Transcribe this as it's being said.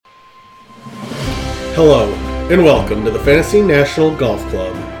Hello, and welcome to the Fantasy National Golf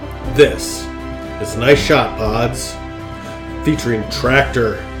Club. This is Nice Shot Pods, featuring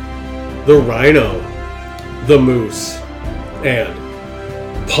Tractor, the Rhino, the Moose, and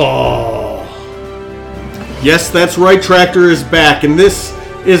Paul. Yes, that's right, Tractor is back, and this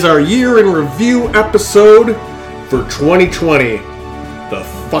is our year in review episode for 2020. The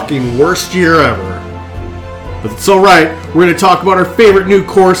fucking worst year ever. But it's alright, we're going to talk about our favorite new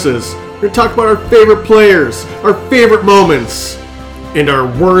courses. We're going to talk about our favorite players, our favorite moments, and our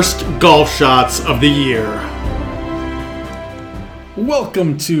worst golf shots of the year.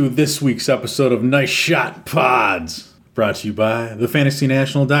 Welcome to this week's episode of Nice Shot Pods, brought to you by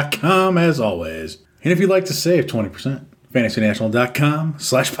thefantasynational.com as always. And if you'd like to save 20%,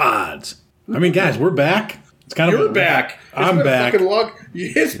 fantasynational.com/pods. I mean, guys, we're back. It's kind of You're back. I'm back.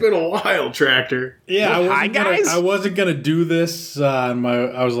 It's been a while, Tractor. Yeah, Hi, guys. I wasn't gonna do this. I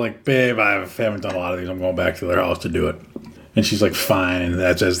was like, babe, I haven't done a lot of these. I'm going back to their house to do it. And she's like, fine. And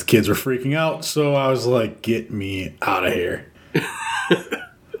that's as the kids were freaking out. So I was like, get me out of here. I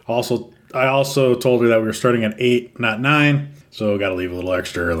also told her that we were starting at 8, not 9. So got to leave a little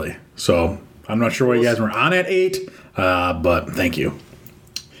extra early. So I'm not sure why you guys were on at 8, but thank you.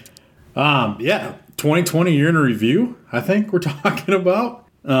 Yeah, 2020 year in review, I think we're talking about.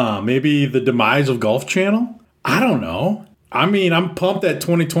 Maybe the demise of Golf Channel. I don't know. I mean, I'm pumped that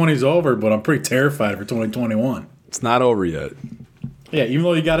 2020 is over, but I'm pretty terrified for 2021. It's not over yet. Yeah, even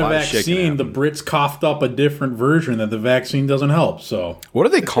though you got a vaccine, the Brits coughed up a different version that the vaccine doesn't help. So What are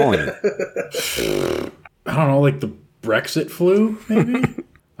they calling it? I don't know, like the Brexit flu, maybe?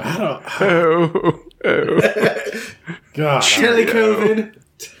 I don't God. Chili COVID.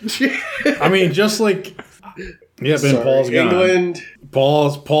 I mean, just like yeah, Ben Sorry, Paul's gone. England.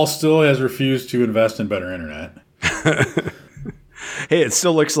 Paul still has refused to invest in better internet. Hey, it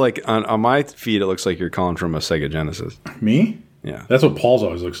still looks like on my feed. It looks like you're calling from a Sega Genesis. Me? Yeah. That's what Paul's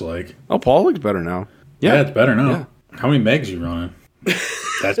always looks like. Oh, Paul looks better now. Yeah, it's better now. Yeah. How many megs you running?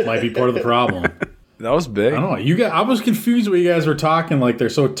 That might be part of the problem. That was big. I don't know. I was confused when you guys were talking like they're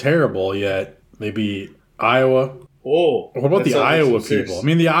so terrible, yet they beat Iowa. Oh, What about the Iowa people? I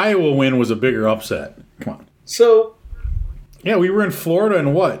mean, the Iowa win was a bigger upset. Come on. So, Yeah, we were in Florida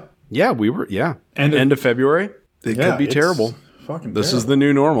and what? Yeah, we were. Yeah, End end of- of February. It could be it's terrible. Fucking This is terrible. the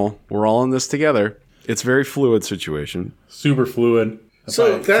new normal. We're all in this together. It's a very fluid situation. Super fluid.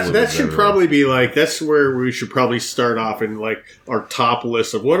 that should probably be like, that's where we should probably start off in like our top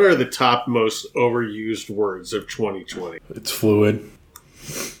list of what are the top most overused words of 2020. It's fluid.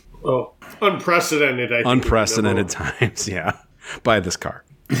 Oh, unprecedented, I think. Unprecedented times. Yeah, buy this car.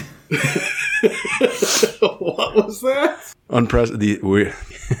 What was that? Unprecedented.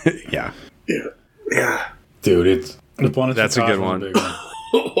 Yeah. Yeah. Dude, That's a good one.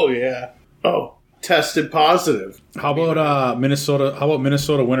 Oh, yeah. Oh, tested positive. How about Minnesota? How about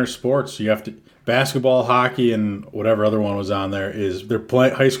Minnesota winter sports? You have to basketball, hockey, and whatever other one was on there is they're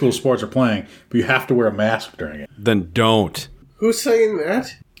playing. High school sports are playing, but you have to wear a mask during it. Then don't. Who's saying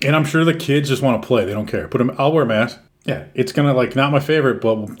that? And I'm sure the kids just want to play. They don't care. I'll wear a mask. Yeah, it's gonna not my favorite,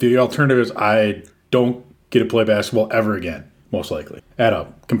 but the alternative is I don't get to play basketball ever again, most likely at a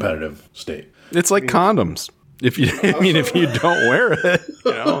competitive state. It's like condoms. If you don't wear it,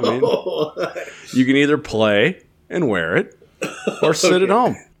 you can either play and wear it, or sit at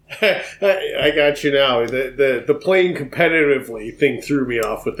home. I got you now. The playing competitively thing threw me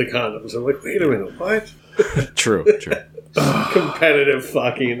off with the condoms. I'm like, wait a minute, what? True. Competitive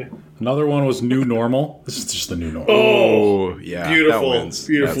fucking. Another one was new normal. This is just the new normal. Oh, yeah. Beautiful. That wins.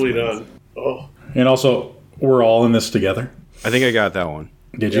 Beautifully That wins. done. Oh, And also, we're all in this together. I think I got that one.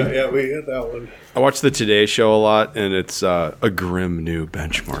 Did you? yeah, we got that one. I watch the Today Show a lot, and it's a grim new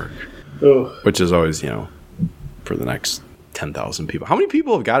benchmark, Oh, which is always, for the next 10,000 people. How many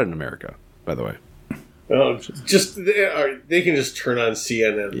people have got it in America, by the way? just they can just turn on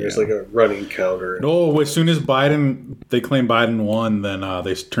CNN. There's like a running counter. No, as soon as they claim Biden won, then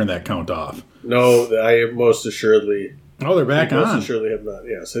they turn that count off. No, I most assuredly. Oh, they're back most on. assuredly have not.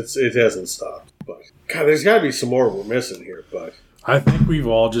 Yes, it hasn't stopped. But God, there's got to be some more we're missing here. But I think we've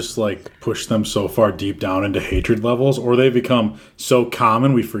all just pushed them so far deep down into hatred levels, or they become so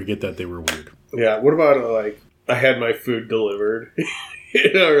common we forget that they were weird. yeah, what about I had my food delivered?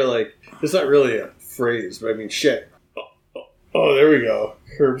 Or it's not really a phrase, but I mean shit. Oh, there we go.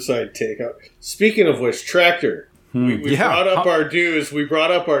 Curbside takeout. Speaking of which, Tractor. We brought up our dues. We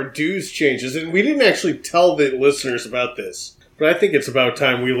brought up our dues changes, and we didn't actually tell the listeners about this. But I think it's about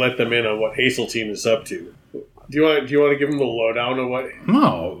time we let them in on what Hazeltine is up to. Do you want to give them the lowdown on what?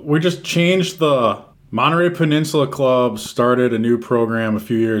 No, we just changed the Monterey Peninsula Club started a new program a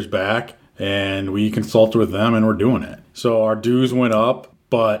few years back, and we consulted with them, and we're doing it. So our dues went up,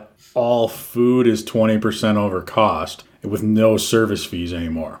 but all food is 20% over cost with no service fees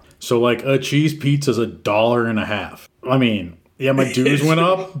anymore. So like a cheese pizza is $1.50. I mean, yeah, my dues went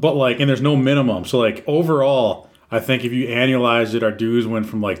up, but like, and there's no minimum. So like overall, I think if you annualized it, our dues went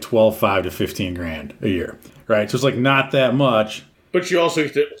from like $12,500 to $15,000 a year, right? So it's like not that much. But you also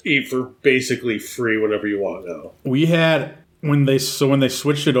get to eat for basically free whenever you want now. We had when they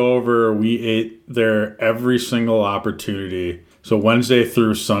switched it over, we ate there every single opportunity. So Wednesday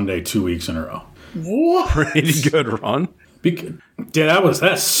through Sunday, 2 weeks in a row. What? Pretty good run.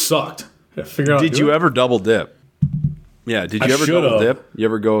 That sucked. Did you ever double dip? Yeah, did you ever double dip? You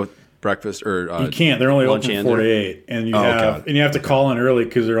ever go breakfast or you can't. They're only lunch open 4 to 8, and you have to call in early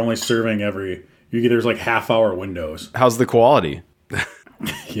because they're only serving there's like half-hour windows. How's the quality?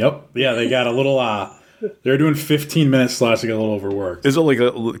 Yep. Yeah, they got a little. They're doing 15-minute slots to get a little overworked. Is it like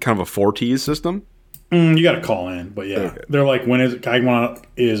a kind of a 4 T's system? You got to call in, but yeah, okay. They're like, when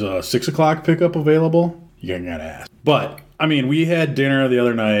is a 6 o'clock pickup available? You gotta ask. But I mean, we had dinner the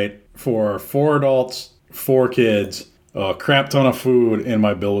other night for 4 adults, 4 kids, a crap ton of food, and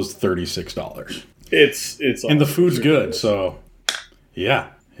my bill was $36. It's and the food's good, so yeah,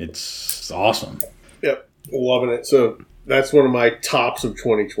 it's awesome. Yep, loving it. So that's one of my tops of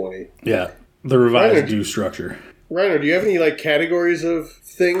 2020. Yeah, the revised due structure. Rhino, do you have any like categories of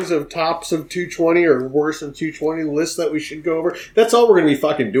things of tops of 220 or worst of 220 lists that we should go over? That's all we're going to be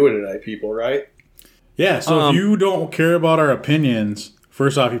fucking doing tonight, people, right? Yeah, so if you don't care about our opinions,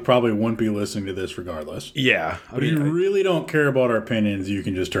 first off, you probably wouldn't be listening to this regardless. Yeah. But if you really don't care about our opinions, you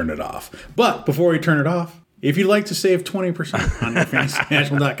can just turn it off. But before you turn it off, if you'd like to save 20% on your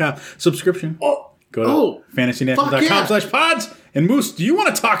fantasynational.com subscription, go to fantasynational.com/pods. And Moose, do you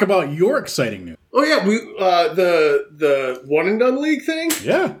want to talk about your exciting news? Oh yeah, we the one and done league thing.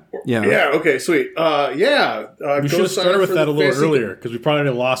 Yeah. Okay, sweet. We should have started with that a little earlier because we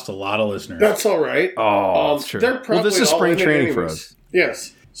probably lost a lot of listeners. That's all right. Oh, sure. Well, this is spring training for us.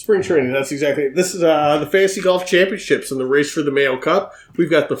 Yes, spring training. That's exactly it. This is the Fantasy Golf Championships and the race for the Mayo Cup.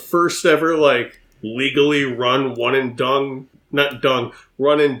 We've got the first ever legally run run and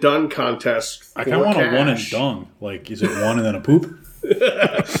done contest. I kind of want a one and done. Like, is it one and then a poop?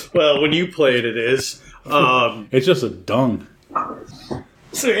 Well, when you play it, it is. It's just a dung.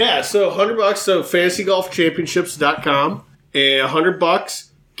 So $100. So fantasygolfchampionships.com and $100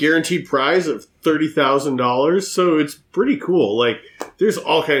 guaranteed prize of $30,000. So it's pretty cool. Like, there's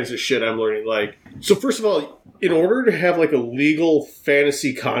all kinds of shit I'm learning. Like, so first of all, in order to have like a legal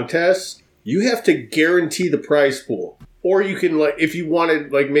fantasy contest, you have to guarantee the prize pool. Or you can, if you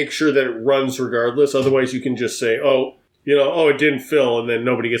want to, make sure that it runs regardless. Otherwise, you can just say, it didn't fill, and then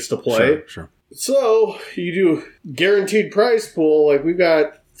nobody gets to play. Sure. So, you do guaranteed prize pool. We've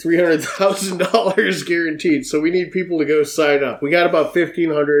got $300,000 guaranteed. So, we need people to go sign up. We got about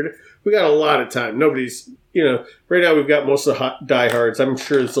 1,500. We got a lot of time. Nobody's, right now we've got most of the diehards. I'm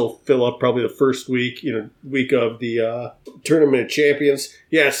sure this will fill up probably the first week, week of the Tournament of Champions.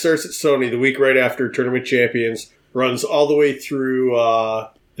 Yeah, it starts at Sony the week right after Tournament Champions. Runs all the way through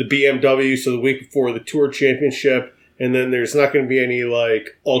the BMW, so the week before the Tour Championship, and then there's not going to be any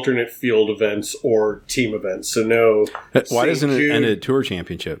alternate field events or team events. So no. Why doesn't it end at Tour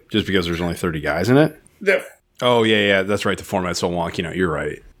Championship? Just because there's only 30 guys in it? Yeah, that's right. The format's so wonky. You're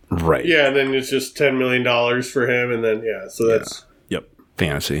right. Right. Yeah, and then it's just $10 million for him, and then so that's Yep,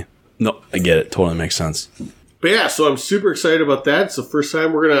 fantasy. No, I get it. Totally makes sense. But yeah, so I'm super excited about that. It's the first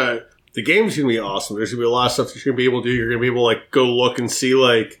time the game's going to be awesome. There's going to be a lot of stuff that you're going to be able to do. You're going to be able to go look and see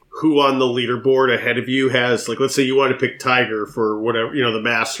who on the leaderboard ahead of you has, let's say you want to pick Tiger for whatever, the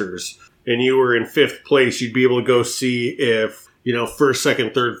Masters, and you were in 5th place, you'd be able to go see if, 1st,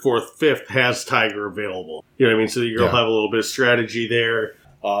 2nd, 3rd, 4th, 5th has Tiger available. You know what I mean? So you'll have a little bit of strategy there.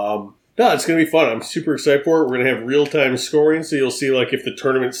 It's going to be fun. I'm super excited for it. We're going to have real-time scoring, so you'll see if the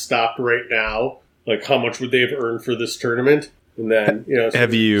tournament stopped right now, how much would they have earned for this tournament? And then,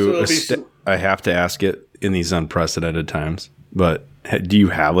 I have to ask it in these unprecedented times, but do you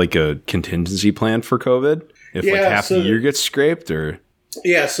have a contingency plan for COVID? If half the year gets scraped or?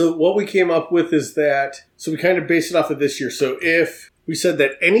 Yeah. So what we came up with is that, we kind of based it off of this year. So if we said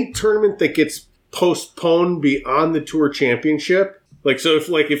that any tournament that gets postponed beyond the Tour Championship,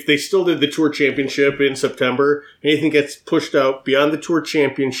 if they still did the Tour Championship in September, anything gets pushed out beyond the Tour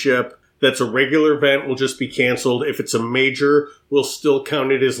Championship, that's a regular event, will just be canceled. If it's a major, we'll still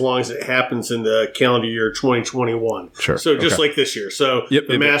count it as long as it happens in the calendar year 2021. Sure. So just like this year. So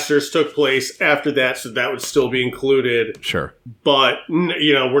the Masters took place after that, so that would still be included. Sure. But,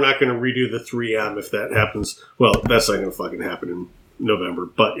 we're not going to redo the 3M if that happens. Well, that's not going to fucking happen in November.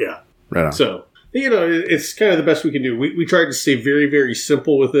 But yeah. Right on. So, it's kind of the best we can do. We tried to stay very, very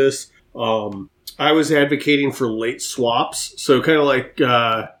simple with this. I was advocating for late swaps. So kind of like,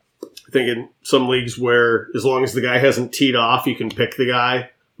 I think in some leagues where as long as the guy hasn't teed off, you can pick the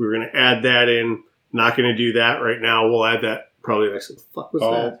guy. We were going to add that in. Not going to do that right now. We'll add that probably next. What the fuck was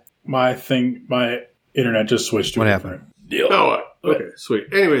that? My internet just switched to what a happened? Deal. Oh, okay, sweet.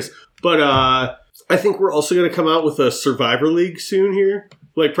 Anyways, but I think we're also going to come out with a Survivor League soon here.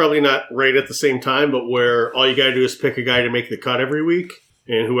 Like, probably not right at the same time, but where all you got to do is pick a guy to make the cut every week,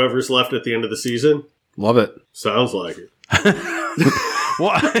 and whoever's left at the end of the season. Love it. Sounds like it.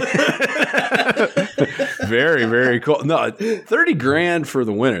 Very, very cool. No, $30,000 for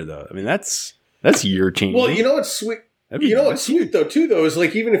the winner, though. I mean, that's year changing. Well, you know what's sweet? What's sweet, though, is,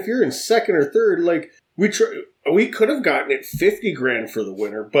 like, even if you're in second or third, like, we could have gotten it $50,000 for the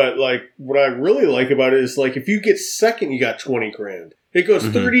winner, but, like, what I really like about it is, like, if you get second, you got $20,000. It goes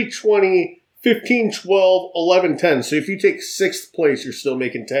 30, 20, 15, 12, 11, 10. So if you take sixth place, you're still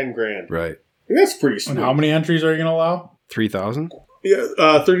making $10,000. Right. And that's pretty sweet. And how many entries are you going to allow? 3,000? Yeah,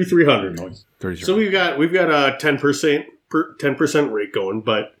 3,300. 3,300. So we've got a 10% rate going,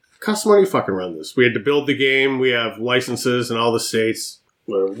 but it costs money to fucking run this. We had to build the game. We have licenses in all the states.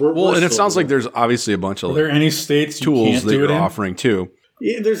 And it sounds like there's obviously a bunch of Are there any states tools that you're offering too.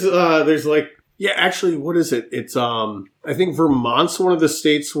 Yeah, there's like. Yeah, actually, what is it? It's, I think Vermont's one of the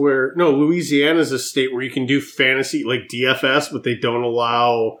states Louisiana's a state where you can do fantasy, like DFS, but they don't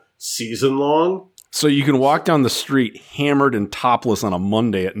allow season long. So you can walk down the street hammered and topless on a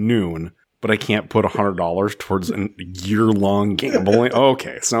Monday at noon, but I can't put $100 towards a year-long gambling.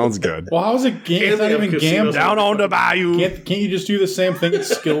 Okay, sounds good. Well, how's it game? It's not even gambling. Down on the bayou. Can't you just do the same thing?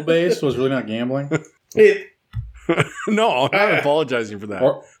 It's skill-based, so it's really not gambling? No, I'm not apologizing for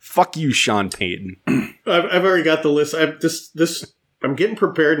that. Fuck you, Sean Payton. I've already got the list. I'm getting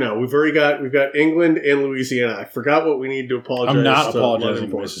prepared now. We've got England and Louisiana. I forgot what we need to apologize. I'm not apologizing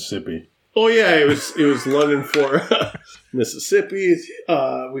for Mississippi. Oh yeah, it was London for Mississippi.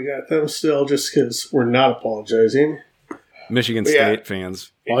 We got them still just because we're not apologizing. Michigan State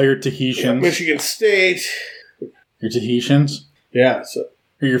fans. All your Tahitians. Yeah, Michigan State. Your Tahitians? Yeah. So.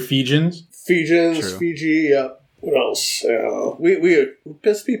 Or your Fijians? True. Fiji, yeah. What else? We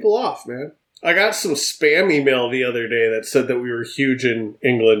pissed people off, man. I got some spam email the other day that said that we were huge in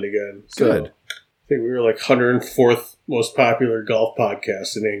England again. So good. I think we were like 104th most popular golf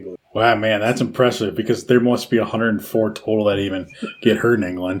podcast in England. Wow, man, that's impressive because there must be 104 total that even get heard in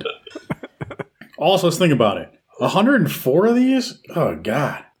England. Also, let's think about it. 104 of these? Oh,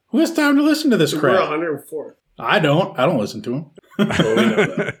 God. Who has time to listen to this crap? We're 104th. I don't listen to them. Well, we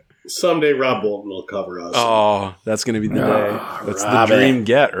know that. Someday Rob Bolton will cover us. Oh, that's going to be the day. That's the dream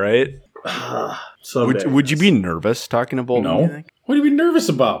get, right? Would you be nervous talking to Bolton? No. What are you be nervous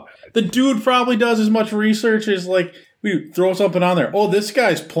about? The dude probably does as much research as, like, we throw something on there. Oh, this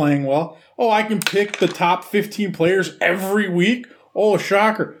guy's playing well. Oh, I can pick the top 15 players every week. Oh,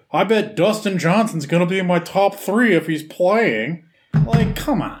 shocker. I bet Dustin Johnson's going to be in my top 3 if he's playing. Like,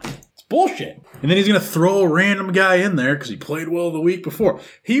 come on. It's bullshit. And then he's going to throw a random guy in there because he played well the week before.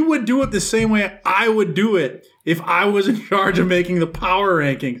 He would do it the same way I would do it if I was in charge of making the power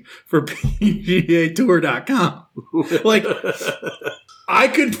rankings for PGAtour.com. Like, I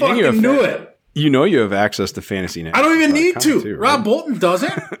could fucking do it. You know you have access to Fantasy National. I don't even need to. Too, right? Rob Bolton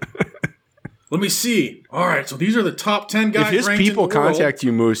doesn't. Let me see. All right, so these are the top 10 guys. If his people contact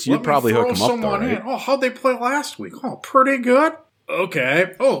you, Moose, you'd probably hook them up, though, right? Oh, how'd they play last week? Oh, pretty good.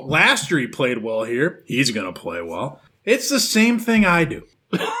 Okay. Oh, last year he played well here. He's going to play well. It's the same thing I do.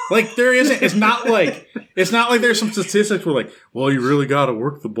 Like, there isn't, it's not like there's some statistics where, like, well, you really got to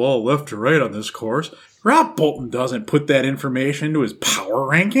work the ball left to right on this course. Rob Bolton doesn't put that information into his power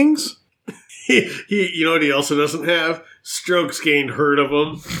rankings. He you know what he also doesn't have? Strokes gained heard of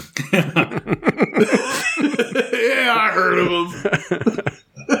him. Yeah, I heard of him.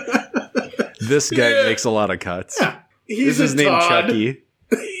 This guy makes a lot of cuts. Yeah. Is his name Chucky?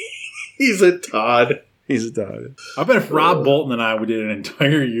 He's a Todd. He's a Todd. I bet if Rob Bolton and I did an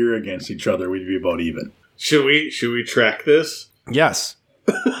entire year against each other, we'd be about even. Should we track this? Yes.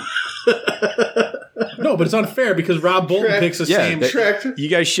 No, but it's unfair because Rob Bolton picks the same. You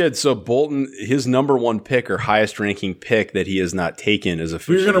guys should. So Bolton, his number one pick or highest ranking pick that he has not taken is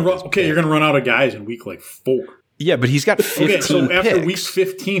officially. You're gonna run out of guys in week like 4. Yeah, but he's got 15 Okay, so after picks. week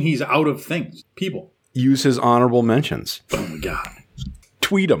 15, he's out of things. People. Use his honorable mentions. Oh, my God.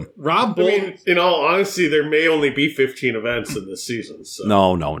 Tweet him. Rob Bolton. I mean, in all honesty, there may only be 15 events in this season. So.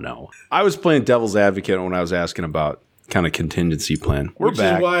 No. I was playing devil's advocate when I was asking about kind of contingency plan. We're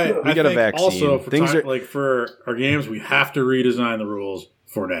back. Which is why we got a vaccine. Also, for our games, we have to redesign the rules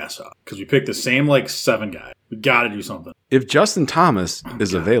for Nassau because we picked the same like 7 guy. We got to do something. If Justin Thomas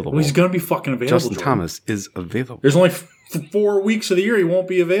is available, well, he's going to be fucking available. Justin Thomas is available. There's only 4 weeks of the year he won't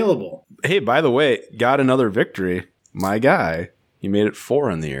be available. Hey, by the way, got another victory. My guy, he made it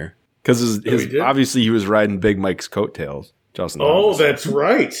 4 in the year because obviously he was riding Big Mike's coattails. Justin Thomas. That's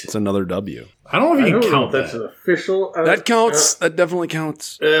right. It's another W. I don't know if you can count that. That's an official. That counts. That definitely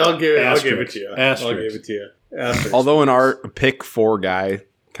counts. I'll give it to you. Asterisk. I'll give it to you. Asterisk. Although in our pick 4 guy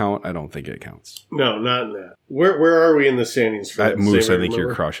count, I don't think it counts. No, not in that. Where are we in the standings for that? Moose, I think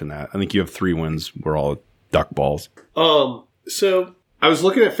you're crushing that. I think you have 3 wins. We're all duck balls. So I was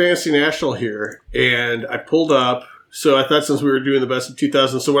looking at Fantasy National here, and I pulled up. So I thought since we were doing the best of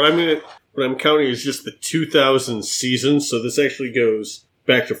 2000, so what I'm counting is just the 2000 season. So this actually goes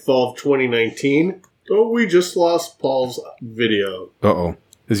back to fall of 2019. Oh, we just lost Paul's video. Uh-oh.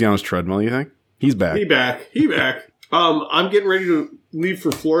 Is he on his treadmill, you think? He's back. He back. I'm getting ready to leave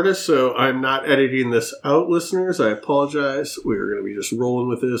for Florida, so I'm not editing this out, listeners. I apologize. We're going to be just rolling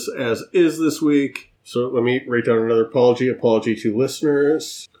with this as is this week. So let me write down another apology to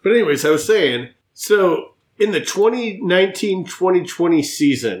listeners. But anyways, I was saying, so in the 2019-2020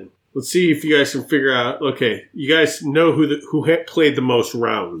 season, let's see if you guys can figure out, okay, you guys know who played the most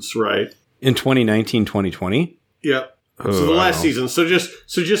rounds, right? In 2019-2020? Yep. So the last season. So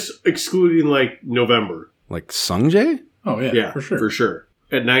just excluding like November. Like Sungjae? Oh yeah, for sure.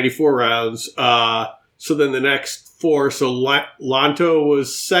 At 94 rounds. So then the next 4. So Lanto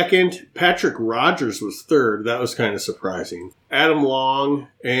was second. Patrick Rogers was third. That was kind of surprising. Adam Long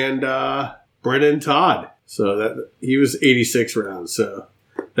and Brennan Todd. So that he was 86 rounds. So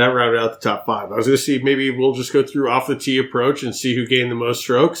that rounded out the top 5. I was going to see maybe we'll just go through off the tee approach and see who gained the most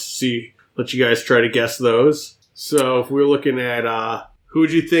strokes. Let you guys try to guess those. So if we're looking at who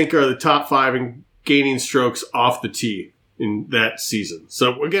would you think are the top 5 in gaining strokes off the tee in that season?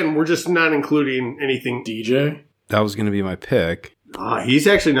 So again, we're just not including anything. DJ? That was going to be my pick. He's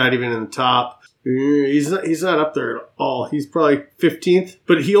actually not even in the top. He's not up there at all. He's probably 15th,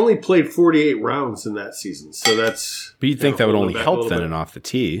 but he only played 48 rounds in that season. So that's... But you'd think that would only help then and off the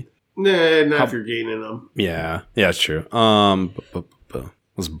tee. Nah, not if you're gaining them. Yeah, it's true.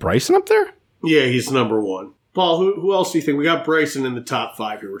 Was Bryson up there? Yeah, he's number 1. Paul, who else do you think? We got Bryson in the top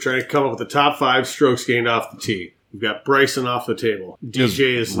 5 here. We're trying to come up with the top 5 strokes gained off the tee. We've got Bryson off the table.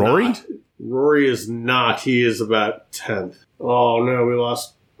 DJ is Rory? Not. Rory is not. He is about 10th. Oh, no, we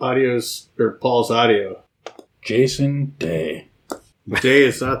lost Paul's audio. Jason Day. Day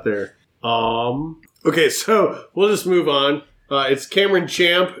is not there. Okay, so we'll just move on. It's Cameron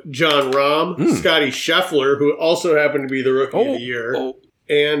Champ, John Rahm, Scotty Scheffler, who also happened to be the Rookie of the Year,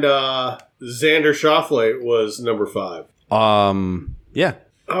 and Xander Schauffele was number 5. Yeah.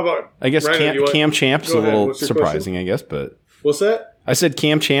 How about I guess Cam Champ's a little surprising, I guess, but what's that? I said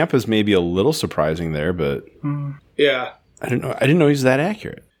Cam Champ is maybe a little surprising there, but yeah, I didn't know he's that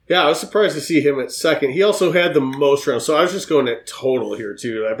accurate. Yeah, I was surprised to see him at second. He also had the most rounds, so I was just going at total here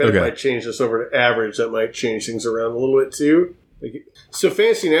too. I bet if I change this over to average, that might change things around a little bit too. So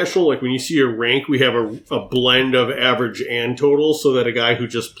Fantasy National, like when you see a rank, we have a blend of average and total, so that a guy who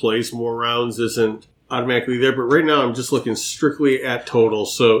just plays more rounds isn't automatically there. But right now, I'm just looking strictly at total,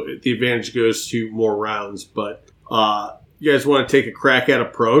 so the advantage goes to more rounds. But you guys want to take a crack at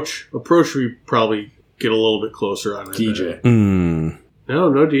approach? Approach, we probably get a little bit closer on it. DJ.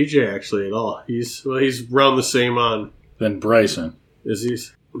 No DJ actually at all. He's around the same on. Then Bryson. Is he?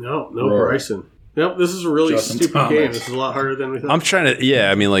 No Bryson. Nope, this is a really stupid game. This is a lot harder than we thought. I'm trying to,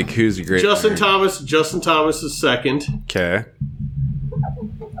 who's a great Justin Thomas. Justin Thomas is second. Okay.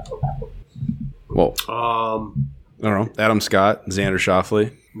 Well, I don't know. Adam Scott, Xander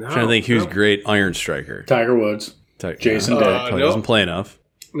Schauffele. I'm trying to think who's great iron striker. Tiger Woods. Jason Day. Probably doesn't play enough.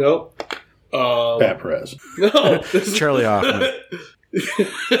 Nope. Pat Perez. No. Charlie Hoffman.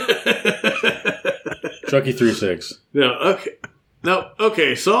 Chucky 3-6. No, okay. No,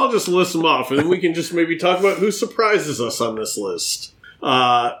 okay, so I'll just list them off, and then we can just maybe talk about who surprises us on this list.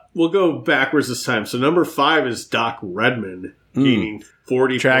 We'll go backwards this time. So number 5 is Doc Redman, gaining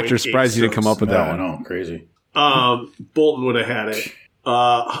 40. Tractor, surprised you didn't come up with that one. No, crazy. Bolton would have had it.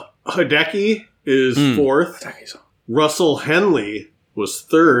 Hideki is 4th. Russell Henley was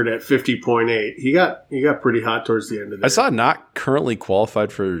 3rd at 50.8. He got pretty hot towards the end of the I saw not currently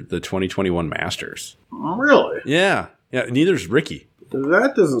qualified for the 2021 Masters. Really? Yeah. Yeah, neither's Ricky.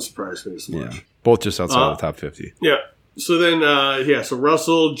 That doesn't surprise me as much. Yeah. Both just outside the top 50. Yeah. So then, so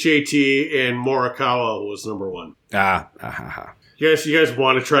Russell, JT, and Morikawa was number 1. You guys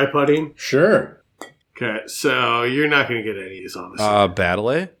want to try putting? Sure. Okay, so you're not going to get any of these, honestly.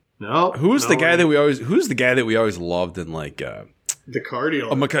 Battle? No. Who's the guy that we always loved in like The car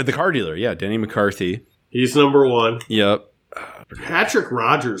dealer. The car dealer, yeah, Denny McCarthy. He's number one. Yep. Patrick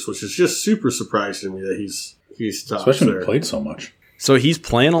Rogers, which is just super surprising to me that he's top. Especially when he played so much. So he's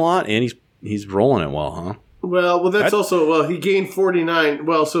playing a lot and he's rolling it well, huh? Well, that's also he gained 49.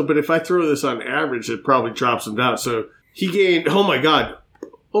 Well, but if I throw this on average, it probably drops him down. So he gained. Oh my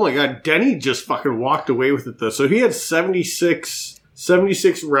god, Denny just fucking walked away with it though. So he had 76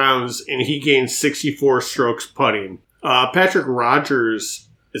 rounds and he gained 64 strokes putting. Patrick Rogers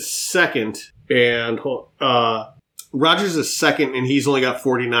is second, and Rogers is second, and he's only got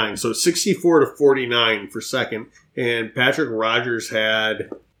 49. So 64 to 49 for second. And Patrick Rogers had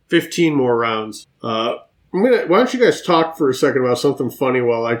 15 more rounds. Why don't you guys talk for a second about something funny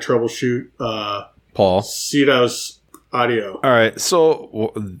while I troubleshoot Paul Cito's audio. All right.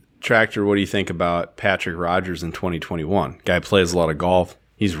 So, Tractor, what do you think about Patrick Rogers in 2021? Guy plays a lot of golf.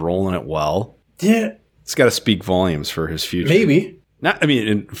 He's rolling it well. Yeah. It's got to speak volumes for his future. Maybe.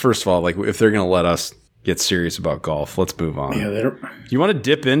 First of all, like if they're going to let us get serious about golf, let's move on. Yeah, they don't. You want to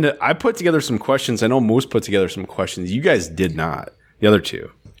dip into? I put together some questions. I know Moose put together some questions. You guys did not. The other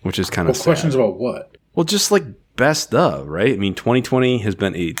two, which is kind of sad. Questions about what? Well, just like best of, right? I mean, 2020 has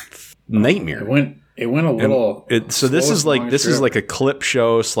been a nightmare. It went a little. So this is like a clip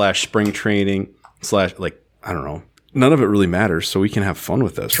show / spring training / like I don't know. None of it really matters, so we can have fun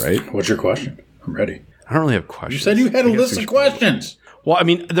with this, right? What's your question? I'm ready. I don't really have questions. You said you had a list of questions. Well, I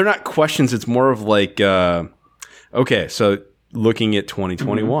mean, they're not questions. It's more of like, okay, so looking at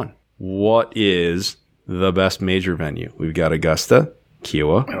 2021, what is the best major venue? We've got Augusta,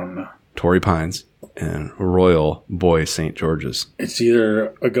 Kiowa, I don't know, Torrey Pines, and Royal Boy St. George's. It's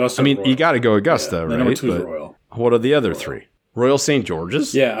either Augusta. I mean, you got to go Augusta, right? Number 2 is Royal. What are the other three? Royal St.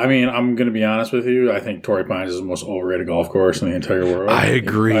 George's? Yeah, I mean, I'm going to be honest with you. I think Torrey Pines is the most overrated golf course in the entire world. I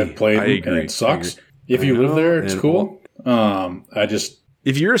agree. I've played and it sucks. If you live there, it's cool.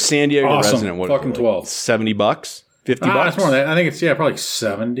 If you're a San Diego resident, what fucking 12, $70, $50? It's more than that. I think it's probably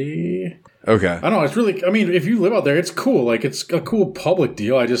 70. Okay, I don't know. It's really. I mean, if you live out there, it's cool. Like it's a cool public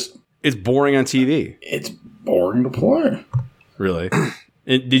deal. It's boring on TV. It's boring to play. Really?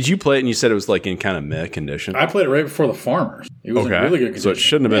 Did you play it and you said it was like in kind of meh condition? I played it right before the Farmers. It was in really good condition. So it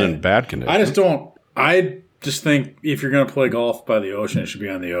shouldn't have been in bad condition. I just think if you're going to play golf by the ocean, it should be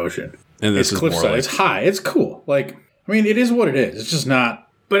on the ocean. And this is cliffside. It's high. It's cool. Like, I mean, it is what it is. It's just not.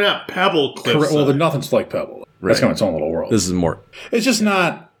 But not Pebble cliffside. Well, nothing's like Pebble. Right. That's kind of its own little world. This is more. It's just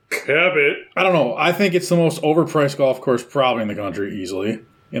not. Cabot. I don't know. I think it's the most overpriced golf course probably in the country, easily.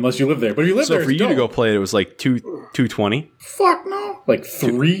 Unless you live there. But if you live there, so for you to go play it, it was like $220? Fuck no. Like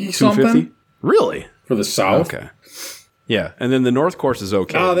 $3 something? $250? Really? For the south? Okay. Yeah, and then the north course is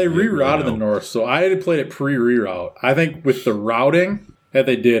okay. Oh, they rerouted the north, so I had played it pre-reroute. I think with the routing that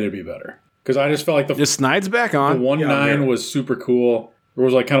they did, it'd be better. Because I just felt like Is Snides back on? The 1-9 was super cool. It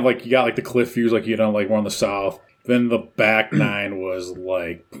was like kind of like you got like the cliff views like you know like one on the south. Then the back 9 was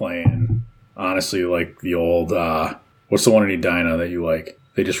like playing, honestly, like the old, what's the one in Edina that you like?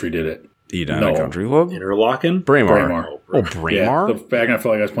 They just redid it. Edina Country Club? Interlaken? Braemar. Oh, Braemar? Yeah, the back 9 I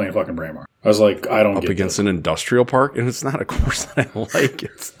felt like I was playing fucking Braemar. I was like, I don't get against an industrial park, and it's not a course that I like.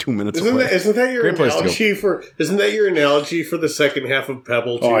 It's 2 minutes away. Isn't that your analogy for the second half of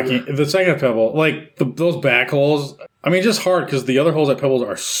Pebble, too? Oh, I can't. The second half of Pebble, like, those back holes, I mean, just hard, because the other holes at Pebbles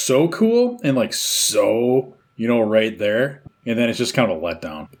are so cool, and, like, so, right there, and then it's just kind of a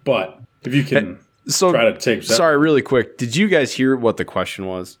letdown. But, if you can try to take... Sorry, really quick. Did you guys hear what the question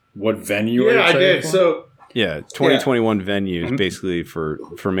was? What venue? Yeah, I did. So... Yeah, 2021 venues, basically for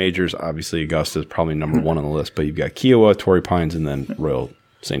majors. Obviously, Augusta is probably number 1 on the list, but you've got Kiowa, Torrey Pines, and then Royal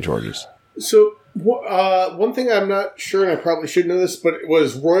St. George's. So, one thing I'm not sure, and I probably should know this, but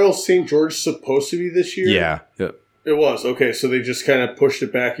was Royal St. George supposed to be this year? Yeah. Yep. It was. Okay, so they just kind of pushed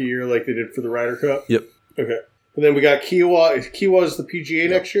it back a year like they did for the Ryder Cup? Yep. Okay. And then we got Kiowa. Is Kiowa's the PGA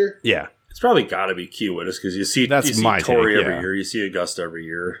next year? Yeah. It's probably got to be Kiowa just because you see Torrey every year. You see Augusta every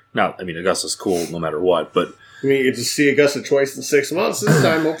year. Augusta's cool no matter what, but... I mean, you get to see Augusta twice in 6 months this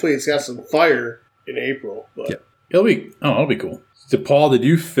time. Hopefully it's got some fire in April. But. Yeah. It'll be cool. Paul, did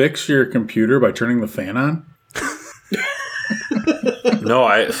you fix your computer by turning the fan on? No,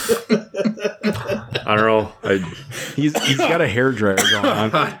 I don't know. He's got a hairdryer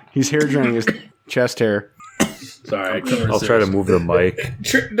going on. He's hair drying his chest hair. Sorry, I'll try to move the mic.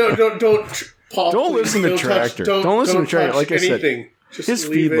 Don't, Paul. Don't listen to Tractor. Don't listen to Tractor. Like anything. I said, his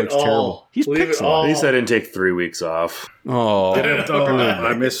feed looks terrible. He's pixelated. At least I didn't take 3 weeks off. Oh,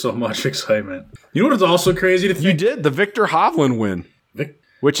 I missed so much excitement. You know what is also crazy to think? You did the Victor Hovland win,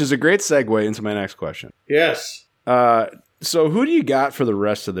 which is a great segue into my next question. Yes. So who do you got for the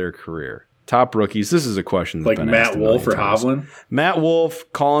rest of their career? Top rookies. This is a question that's like Matt Wolff or Hovland. Matt Wolff,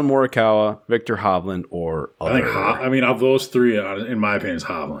 Colin Morikawa, Victor Hovland, or other. I think of those three, in my opinion, is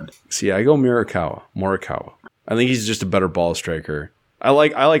Hovland. See, I go Morikawa. I think he's just a better ball striker. I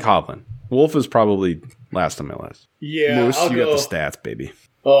like Hovland. Wolff is probably last on my list. Yeah, Moose, got the stats, baby.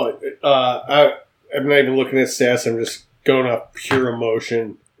 Oh, I'm not even looking at stats. I'm just going off pure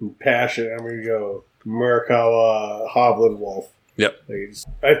emotion and passion. I'm going to go Morikawa, Hovland, Wolff. Yep.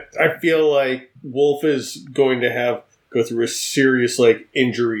 I feel like Wolff is going to go through a serious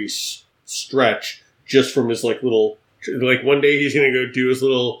injury stretch just from his little one day he's going to go do his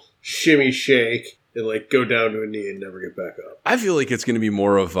little shimmy shake and go down to a knee and never get back up. I feel like it's going to be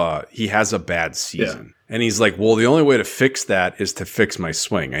more of he has a bad season. Yeah. And he's like, well, the only way to fix that is to fix my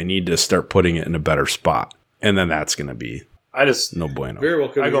swing. I need to start putting it in a better spot. And then that's going to be no bueno. Very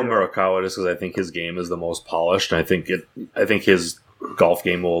well I go Morikawa just because I think his game is the most polished. And I think his golf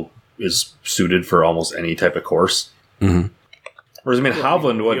game is suited for almost any type of course. Mm-hmm. Whereas,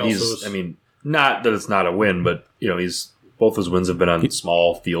 Hovland, not that it's not a win, but both his wins have been on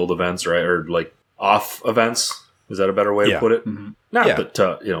small field events, right? Or off events. Is that a better way to put it? Mm-hmm. Not that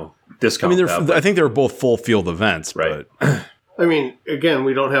discount. I think they're both full field events, right? But I mean, again,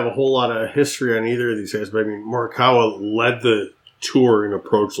 we don't have a whole lot of history on either of these guys, but Morikawa led the tour in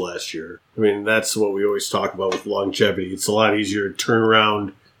approach last year. I mean, that's what we always talk about with longevity. It's a lot easier to turn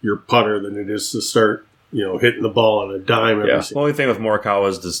around your putter than it is to start, hitting the ball on a dime every The only thing with Morikawa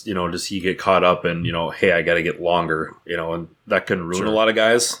is just, does he get caught up in, hey, I got to get longer, and that can ruin a lot of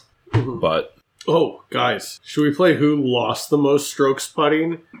guys. Mm-hmm. But oh, guys, should we play who lost the most strokes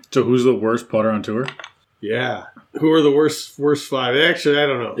putting? So who's the worst putter on tour? Yeah. Who are the worst five? Actually, I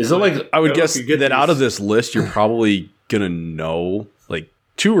don't know. Is it I would guess that out of this list, you're probably going to know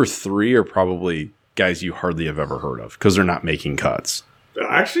 2 or 3 are probably guys you hardly have ever heard of because they're not making cuts.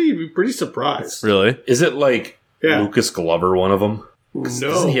 Actually, you'd be pretty surprised. Really? Is it Lucas Glover one of them? No.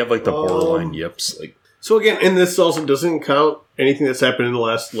 Doesn't he have the borderline yips? So again, and this also doesn't count anything that's happened in the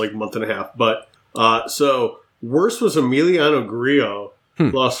last month and a half. But so worst was Emiliano Grillo,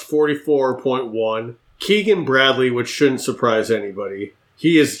 lost 44.1. Keegan Bradley, which shouldn't surprise anybody.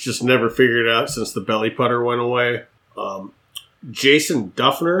 He has just never figured it out since the belly putter went away. Jason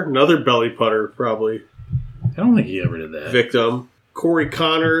Duffner, another belly putter, probably. I don't think he ever did that. Victim. Corey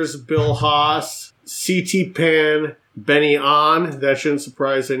Connors, Bill Haas, C.T. Pan, Benny On. That shouldn't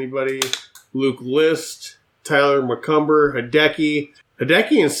surprise anybody. Luke List, Tyler McCumber, Hideki.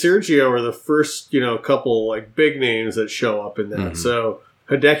 Hideki and Sergio are the first, couple big names that show up in that. Mm-hmm. So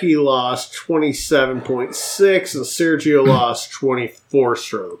Hideki lost 27.6 and Sergio lost 24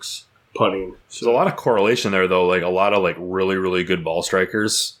 strokes putting. So there's a lot of correlation there, though. A lot of really, really good ball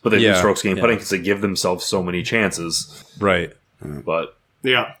strikers, but they lose strokes game putting because they give themselves so many chances. Right. But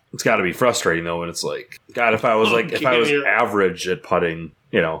yeah, it's got to be frustrating though when it's God, if I was average at putting,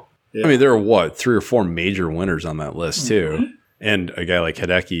 Yeah. I mean, there are 3 or 4 major winners on that list too, mm-hmm. and a guy like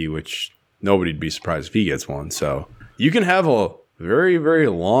Hideki, which nobody'd be surprised if he gets one. So you can have a very, very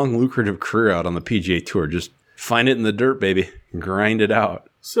long, lucrative career out on the PGA Tour. Just find it in the dirt, baby, grind it out.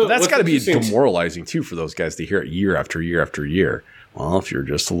 So that's got to be demoralizing too for those guys to hear it year after year after year. Well, if you're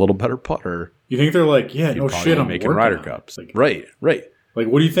just a little better putter, you think they're no shit, I'm making Ryder Cups. Right. What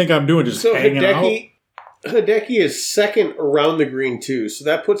do you think I'm doing? Just hanging out? Hideki is second around the green too, so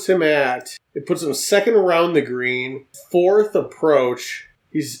that puts him second around the green, 4th approach.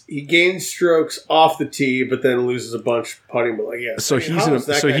 He gains strokes off the tee, but then loses a bunch putting. But so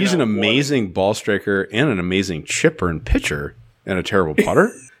he's an amazing ball striker and an amazing chipper and pitcher, and a terrible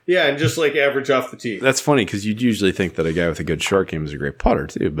putter. Yeah, and just average off the tee. That's funny because you'd usually think that a guy with a good short game is a great putter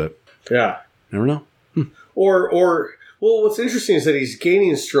too, but yeah, never know. Or what's interesting is that he's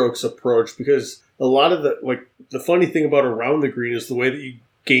gaining strokes approach because a lot of the funny thing about around the green is the way that you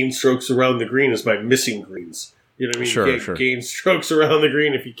gain strokes around the green is by missing greens. You know what I mean? Sure, you can't gain strokes around the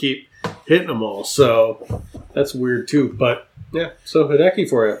green if you keep hitting them all. So that's weird too. But yeah, so Hideki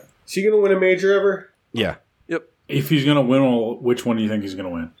for you. Is he going to win a major ever? Yeah. Yep. If he's going to win, which one do you think he's going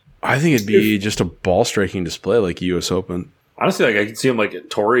to win? I think it'd be just a ball striking display like U.S. Open. Honestly, I can see him at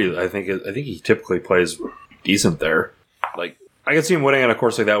Torrey. I think he typically plays decent there. I can see him winning on a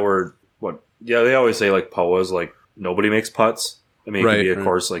course like that where they always say POA's nobody makes putts. I mean, it could be a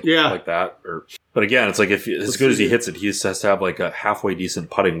course like that. But again, it's if as good as he hits it, he just has to have a halfway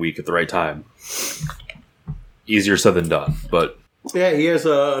decent putting week at the right time. Easier said than done, but yeah, he has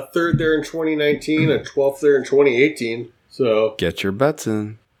a 3rd there in 2019, a 12th there in 2018. So get your bets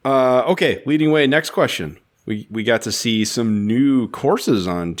in. Okay, leading away. Next question. We got to see some new courses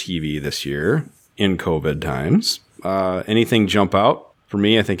on TV this year in COVID times. Anything jump out For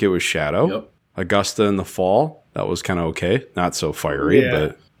me, I think it was Shadow. Yep. Augusta in the fall. That was kind of okay. Not so fiery,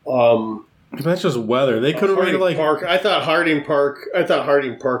 Yeah. but That's just weather. They could have made Harding like Park. I thought Harding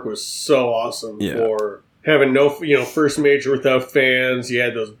Park was so awesome Yeah. for having no, first major without fans. You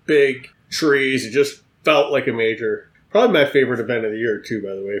had those big trees. It just felt like a major. Probably my favorite event of the year too.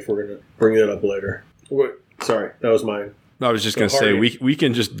 By the way, if we're gonna bring that up later. Sorry, that was mine. I was just going to say we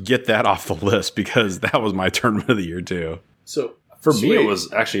can just get that off the list because that was my tournament of the year too. So For me, it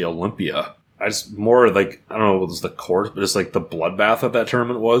was actually Olympia. I just more like, I don't know what was the course, but just like the bloodbath that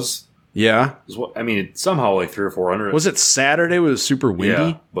tournament was. Yeah. Somehow like 300 or 400. Was it Saturday? Was it super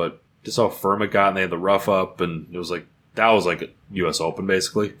windy? Yeah, but just how firm it got, and they had the rough up, and it was like, that was like a U.S. Open,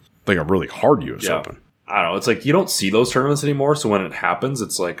 basically. Like a really hard U.S. Yeah. Open. I don't know. It's like you don't see those tournaments anymore, so when it happens,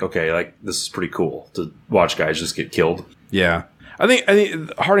 it's like, okay, like this is pretty cool to watch guys just get killed. Yeah. I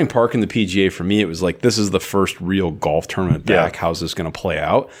think Harding Park and the PGA, for me, it was like, this is the first real golf tournament back. How's this going to play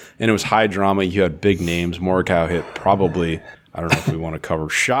out? And it was high drama. You had big names. Morikawa hit probably, I don't know if we want to cover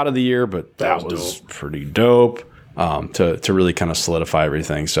shot of the year, but that was pretty dope to really kind of solidify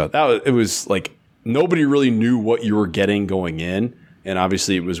everything. So it was like nobody really knew what you were getting going in. And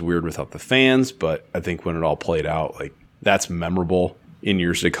obviously it was weird without the fans, but I think when it all played out, like that's memorable in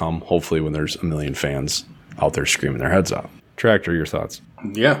years to come, hopefully when there's a million fans out there screaming their heads off. Tractor, your thoughts?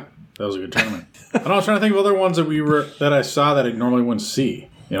 Yeah, that was a good tournament. And I was trying to think of other ones that I saw that I normally wouldn't see.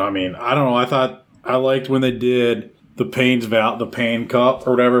 I don't know. I thought I liked when they did the Paynes Cup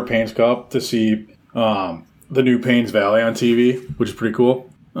or whatever, Paynes Cup, to see the new Paynes Valley on TV, which is pretty cool.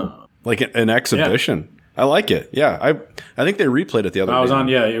 Like an exhibition. Yeah. I like it. Yeah, I think they replayed it the other day. It was on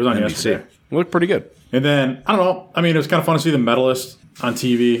NBC. yesterday. It looked pretty good. And then, I don't know. It was kind of fun to see the medalists on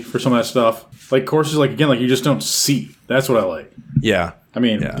TV for some of that stuff. Like courses, you just don't see. That's what I like. Yeah.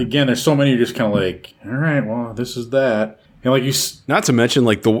 Again, there's so many you're just kind of like, all right, well, this is that. And like not to mention,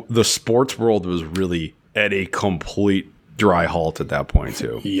 like the sports world was really at a complete dry halt at that point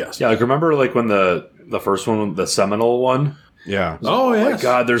too. Yes. Yeah, like remember like when the first one, the Seminole one? Yeah. Oh, yeah. My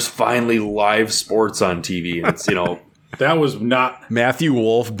God, there's finally live sports on TV. And it's, that was not Matthew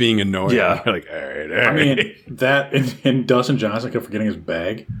Wolf being annoying. Yeah. Like, all right. That and Dustin Johnson kept forgetting his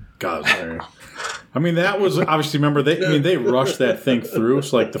bag. God, that was hilarious. That was obviously, remember, they rushed that thing through.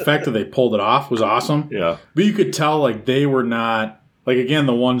 So, like, the fact that they pulled it off was awesome. Yeah. But you could tell, like, they were not, like, again,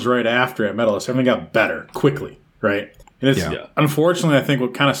 the ones right after at Medalist, everything got better quickly, right? And it's, unfortunately, I think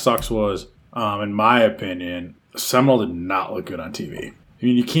what kind of sucks was, in my opinion, Seminole did not look good on TV.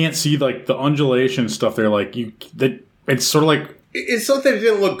 You can't see, like, the undulation stuff there. Like, it's sort of like... It's not that it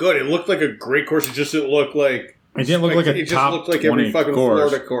didn't look good. It looked like a great course. It just didn't look like... It didn't look like a It just top looked like 20 every fucking course.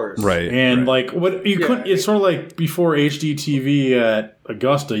 Florida course. Right. And, right. like, what you couldn't... It's sort of like before HDTV at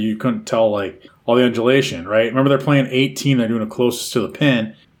Augusta, you couldn't tell, like, all the undulation, right? Remember they're playing 18, they're doing it closest to the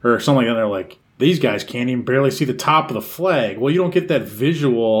pin, or something like that, and they're like, these guys can't even barely see the top of the flag. Well, you don't get that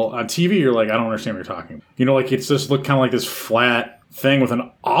visual on TV. You're like, I don't understand what you're talking about. Like, it's just look kind of like this flat thing with an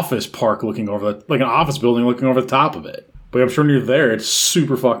office park looking over the, like an office building looking over the top of it. But I'm sure when you're there, it's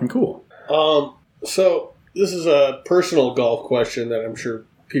super fucking cool. So this is a personal golf question that I'm sure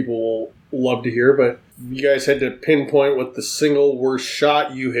people will love to hear, but you guys had to pinpoint what the single worst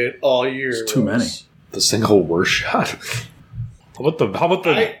shot you hit all year. It's too many. The single worst shot. How about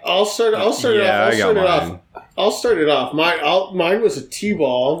the? I'll start it off. Mine was a tee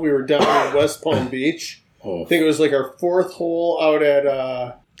ball. We were down in West Palm Beach. I think it was like our fourth hole out at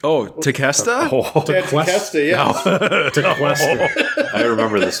Tequesta? Tequesta, yes. Tequesta. I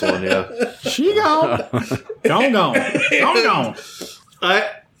remember this one. Yeah. She gone. Gone.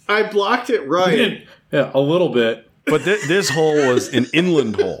 I blocked it right. Yeah, a little bit. But this hole was an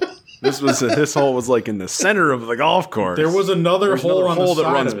inland hole. This hole was like in the center of the golf course. There was another hole on the that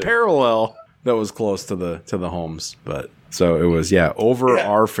side runs of it. parallel that was close to the homes. But so it was over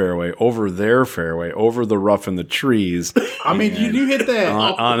our fairway, over their fairway, over the rough and the trees. I mean, you hit that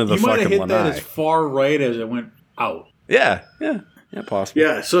onto the you might have fucking hit that lanai. as far right as it went out. Yeah, possibly.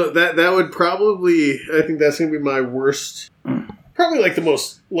 Yeah, so that would probably, I think that's going to be my worst. Probably like the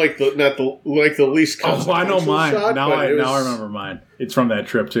most, the least. Oh, I know mine. Shot, now I remember mine. It's from that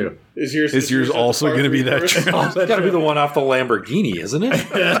trip too. Is yours also going to be that trip? It's got to be the one off the Lamborghini, isn't it?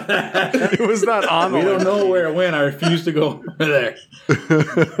 It was not on. We don't know where it went. I refuse to go over there.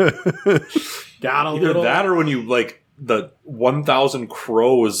 Got a Either little that or when you like the 1,000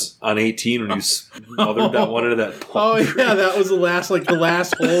 crows on 18 when you smothered that one into that Oh yeah, that was the last hole of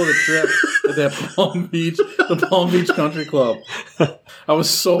the trip at that the Palm Beach Country Club. I was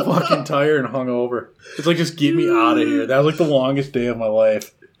so fucking tired and hungover. It's like, just get me out of here. That was like the longest day of my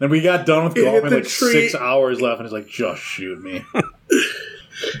life. And we got done with golf and like 6 hours left, and it's like, just shoot me.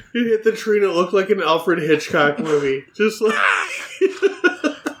 You hit the tree and it looked like an Alfred Hitchcock movie. Just like...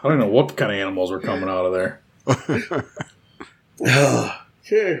 I don't know what kind of animals were coming out of there.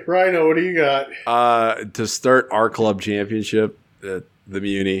 Okay, Rhino, what do you got? To start our club championship at the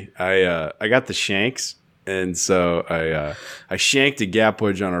Muni, I got the shanks, and so I shanked a gap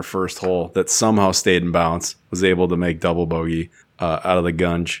wedge on our first hole that somehow stayed in bounds. Was able to make double bogey out of the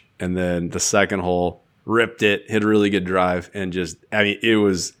gunge, and then the second hole ripped it, hit a really good drive, and just it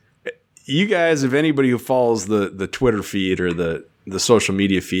was. You guys, if anybody who follows the Twitter feed or the social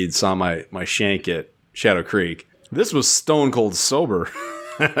media feed saw my shank at Shadow Creek, this was stone cold sober.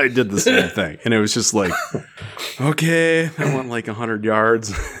 I did the same thing, and it was just like, okay, that went like 100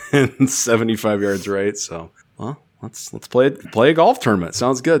 yards and 75 yards right. So, well, let's play a golf tournament.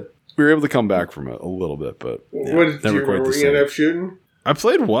 Sounds good. We were able to come back from it a little bit, but yeah, what did you end up shooting? I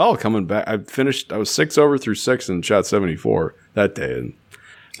played well coming back. I was 6 over through 6 and shot 74 that day, and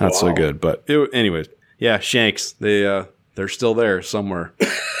not so good. But anyways, yeah, shanks. They're still there somewhere.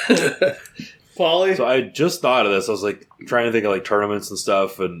 Polly? So I just thought of this. I was like trying to think of like tournaments and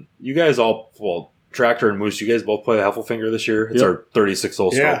stuff, and you guys Tractor and Moose, you guys both play Heffelfinger this year. It's our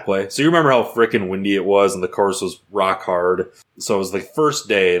 36-hole stroke play. So you remember how freaking windy it was, and the course was rock hard. So it was the first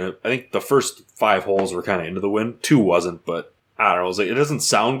day, and I think the first 5 holes were kind of into the wind. 2 wasn't, but I don't know. I was like, it doesn't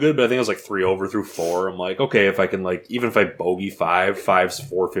sound good, but I think it was like 3 over through 4. I'm like, okay, if I can even if I bogey 5's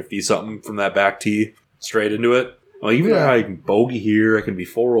 450 something from that back tee straight into it. Well, even if I can bogey here, I can be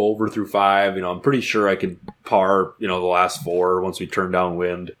 4 over through 5. I'm pretty sure I can par, the last 4 once we turn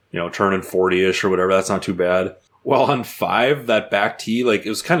downwind, turning 40-ish or whatever. That's not too bad. Well, on 5, that back tee, it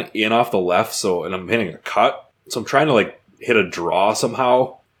was kind of in off the left, and I'm hitting a cut. So I'm trying to, hit a draw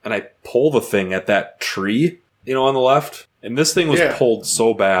somehow, and I pull the thing at that tree, on the left. And this thing was pulled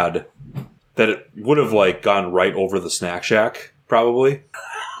so bad that it would have, gone right over the snack shack, probably.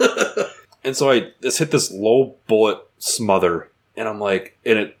 And so I just hit this low bullet smother, and I'm like,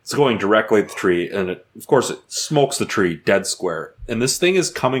 and it's going directly at the tree, and of course it smokes the tree dead square. And this thing is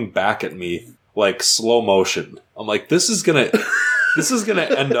coming back at me like slow motion. I'm like, this is gonna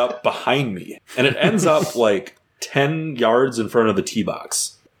end up behind me, and it ends up 10 yards in front of the tee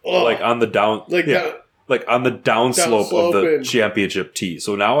box, on the down, on the downslope of the championship tee.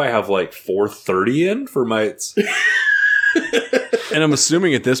 So now I have 430 in for my. And I'm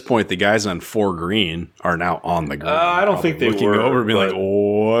assuming at this point the guys on 4 green are now on the green. I don't think they looking were. Over being like,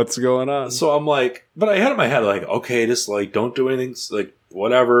 what's going on? So I'm like, but I had in my head okay, just don't do anything,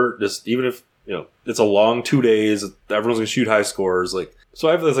 whatever. Just even if it's a long 2 days, everyone's gonna shoot high scores. So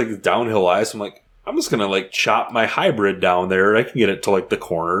I have this downhill eye. So I'm like, I'm just gonna chop my hybrid down there. I can get it to the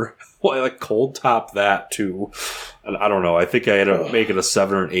corner. Well, I cold top that too. And I don't know. I think I had to make it a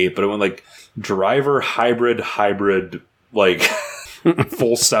 7 or an 8, but it went driver hybrid.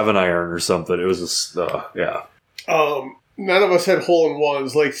 Full 7-iron or something. It was just, yeah. None of us had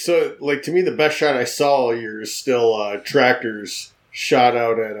hole-in-ones. To me, the best shot I saw all year is still Tractor's shot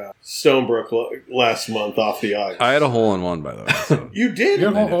out at Stonebrook last month off the ice. I had a hole-in-one, by the way. So. You did?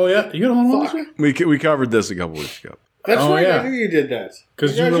 You had you had a hole-in-one? We covered this a couple weeks ago. That's right. Yeah. I knew you did that.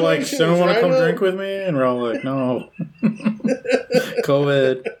 Because you were like, someone want to come drink with me? And we're all like, no.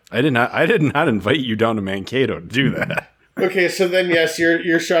 COVID. I did not invite you down to Mankato to do that. Okay, so then yes,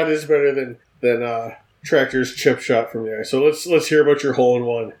 your shot is better than Tractor's chip shot from there. So let's hear about your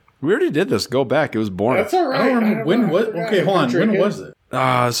hole-in-one. We already did this. Go back. It was boring. That's all right. I don't remember when. Okay, hold on. When was it?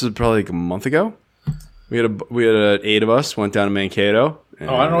 This is probably a month ago. We had 8 of us went down to Mankato. I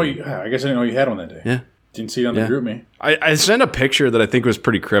don't know. I guess I didn't know you had one that day. Yeah. Didn't see it on the group me. I sent a picture that I think was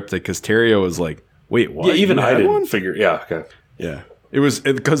pretty cryptic because Terrio was like, "Wait, what?" Yeah, even I didn't figure. Yeah. Okay. Yeah. It was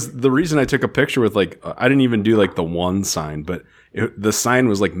because the reason I took a picture with I didn't even do the 1 sign, but the sign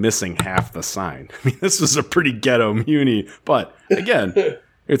was missing half the sign. I mean, this was a pretty ghetto muni, but again,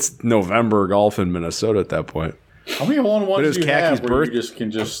 it's November golf in Minnesota at that point. How many hole-in-ones do you have where you just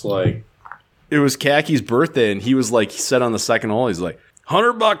can It was Kaki's birthday, and he was he said on the second hole, he's like,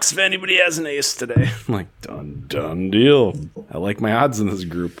 $100 if anybody has an ace today. I'm like, done deal. I like my odds in this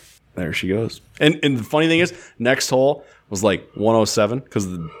group. There she goes. And the funny thing is, next hole was 107 because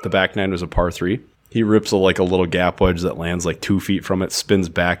the back 9 was a par 3. He rips a little gap wedge that lands 2 feet from it, spins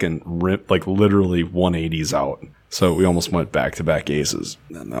back and literally 180s out. So we almost went back-to-back aces.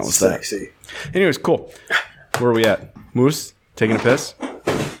 And that was sexy. Anyways, cool. Where are we at? Moose, taking a piss?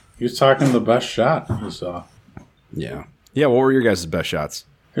 He was talking the best shot he saw. Yeah. Yeah, what were your guys' best shots?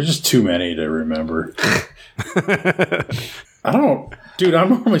 There's just too many to remember. I don't... Dude, I'm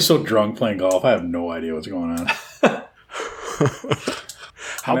normally so drunk playing golf, I have no idea what's going on.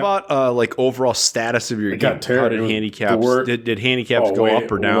 How about like overall status of your game? got terrible. How did handicaps? Did handicaps go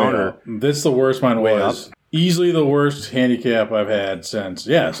up or down? Or this is the worst mine way was. Easily the worst handicap I've had since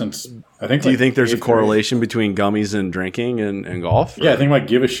I think. Do you think there's a correlation between gummies and drinking and golf? Yeah, I think my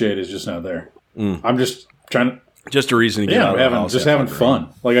give a shit is just not there. I'm just trying to. Just a reason to get out of the house. Just having fun.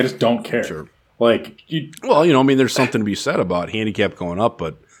 Like, I just don't care. Sure. Like, well, I mean, there's something to be said about handicap going up,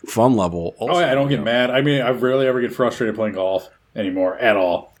 but fun level also. Oh, yeah, I don't get mad. I mean, I rarely ever get frustrated playing golf anymore at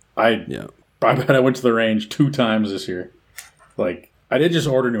all. I bet I went to the range 2 times this year. Like, I did just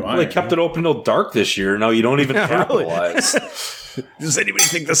order new irons. They kept it open till dark this year. Now you don't even capitalize. Does anybody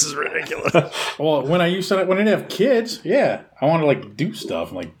think this is ridiculous? Well, when I didn't have kids, I wanted to, like, do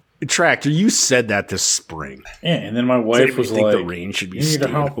stuff. Like, Tractor, you said that this spring. yeah, and then my wife was like, the range should be you need to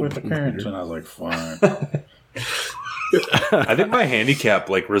help with the currents. And I was like, fine. I think my handicap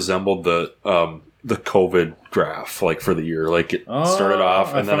like resembled the COVID graph like for the year. Like it started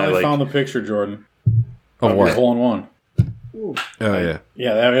off, and then I found the picture, Jordan. Oh, what? Hole in one. Oh yeah,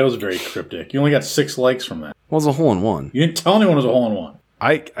 yeah. That was very cryptic. You only got 6 likes from that. Well, it was a hole in one. You didn't tell anyone it was a hole in one.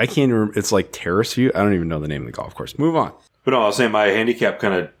 I can't remember. It's like Terrace View. I don't even know the name of the golf course. Move on. But no, I was saying my handicap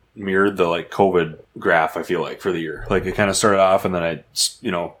kind of mirrored the like COVID graph. I feel like for the year, like it kind of started off, and then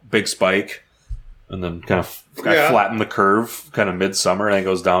big spike, and then kind of flattened the curve, kind of midsummer, and it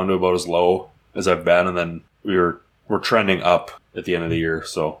goes down to about as low as I've been, and then we're trending up at the end of the year.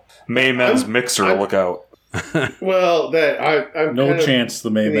 So May men's mixer, look out. Well, I'm no chance the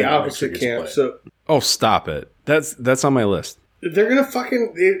May in the opposite camp. So stop it. That's on my list. They're gonna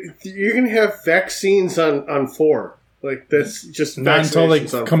you're gonna have vaccines on 4. Like that's just not until they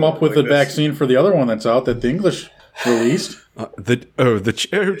come up with the vaccine for the other one that's out that the English released.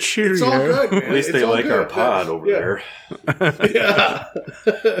 Cheerio. It's all good, man. At least they like our pod over there. Yeah.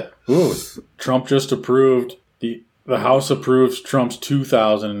 Ooh, Trump just approved the House approves Trump's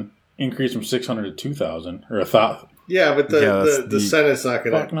 2,000 increase from 600 to 2,000 or 1,000. Yeah, but the Senate's not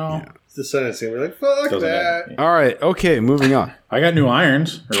gonna. Fuck no. Yeah. The Senate's gonna be like, fuck that. All right. Okay. Moving on. I got new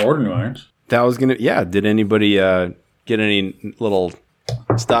irons or ordered new irons. That was gonna. Yeah. Did anybody get any little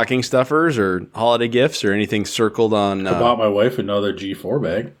stocking stuffers or holiday gifts or anything circled on? I bought my wife another G4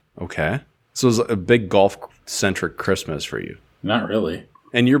 bag. Okay. So it was a big golf centric Christmas for you. Not really.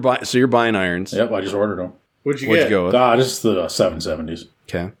 And you're buying irons. Yep. I just ordered them. What'd you go with? Just the 770s.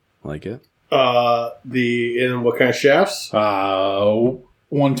 Okay. Like it. In what kind of shafts?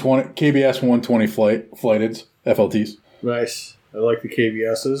 120 KBS 120 flighted FLTs. Nice. I like the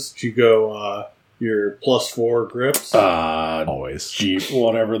KBSs. Did you go your +4 grips? Always.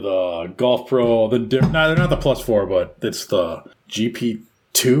 Whatever the Golf Pro. They're not the +4, but it's the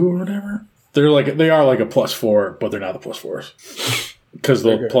GP2 or whatever. They are like a +4, but they're not the +4s. Because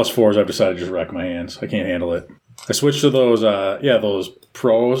the +4s, I've decided to just wreck my hands. I can't handle it. I switched to those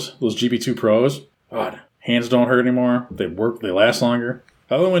Pros, those GP2 Pros. God, hands don't hurt anymore. They work. They last longer.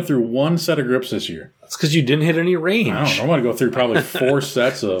 I only went through 1 set of grips this year. That's because you didn't hit any range. I don't know. I'm going to go through probably 4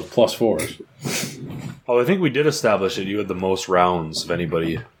 sets of +4s. Oh, I think we did establish that you had the most rounds of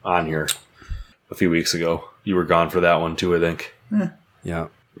anybody on here a few weeks ago. You were gone for that one too, I think. Yeah,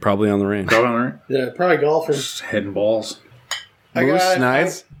 probably on the range. Yeah, probably golfing. Just hitting balls. I got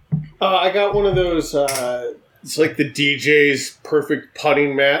one of those. It's like the DJ's perfect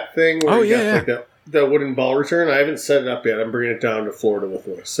putting mat thing. Where got that wooden ball return. I haven't set it up yet. I'm bringing it down to Florida with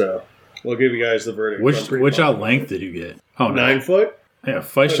me, so we'll give you guys the verdict. Which length did you get? Oh, 9 foot. Yeah,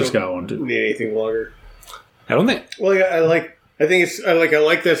 Feist just got one too. Need anything longer? I don't think. Well, I like that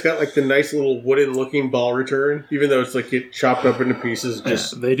it's got like the nice little wooden looking ball return, even though it's like it chopped up into pieces.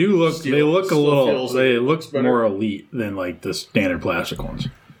 Just they do look. They look a little. They look more elite than like the standard plastic ones.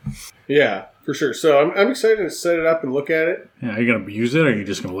 Yeah, for sure. So I'm excited to set it up and look at it. Yeah, are you gonna use it or are you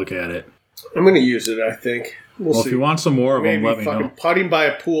just gonna look at it? I'm gonna use it. I think. We'll see. If you want some more of them, let me know. Putting by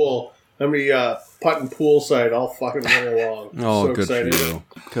a pool. I'm gonna putting poolside all fucking way along. Oh, so good excited. for you.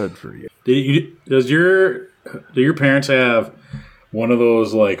 Good for you. Do your parents have one of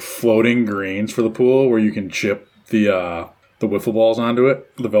those like floating greens for the pool where you can chip the wiffle balls onto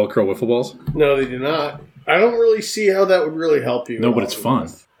it, the Velcro wiffle balls? No, they do not. I don't really see how that would really help you. No, but it's fun.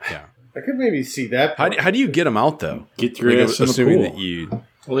 Yeah, I could maybe see that. How do you get them out though? Get your ass in the pool. That you.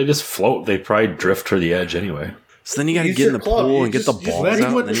 Well, they just float. They probably drift for the edge anyway. So then you got to get in the pool and get the balls out.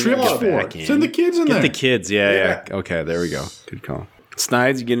 That's what trip's for. Send the kids in there. Get the kids. Yeah. Okay, there we go. Good call.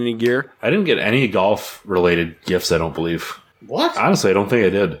 Snides, you get any gear? I didn't get any golf-related gifts, I don't believe. What? Honestly, I don't think I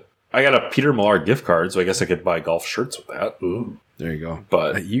did. I got a Peter Millar gift card, so I guess I could buy golf shirts with that. Ooh. There you go.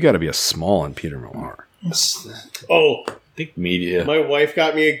 But you got to be a small on Peter Millar. Oh, think media. My wife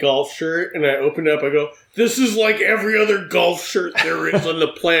got me a golf shirt, and I opened it up. I go, "This is like every other golf shirt there is on the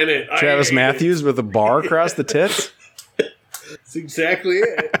planet." Travis Matthews with a bar across the tits. That's exactly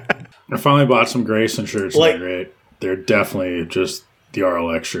it. I finally bought some Grayson shirts. Like- And they're great. They're definitely just the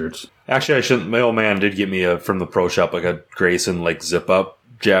RLX shirts. Actually, I shouldn't. My old man did get me from the pro shop like a Grayson like zip up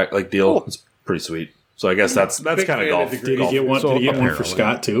jack like deal. It's pretty sweet. So I guess that's Big kind of fan golf. of the Did he get one? So Did he get one for apparently.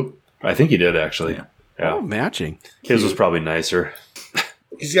 Scott too? I think he did actually. Yeah. Yeah. Oh, matching. His was probably nicer.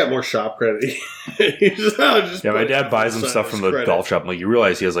 He's got more shop credit. He's just Yeah, my putting dad it buys him outside stuff his from the credit. golf shop. I'm like, you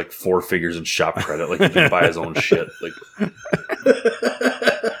realize he has like 4 figures in shop credit. Like, he can buy his own shit. Like,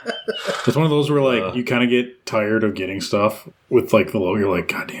 It's one of those where like you kind of get tired of getting stuff with like the logo. You're like,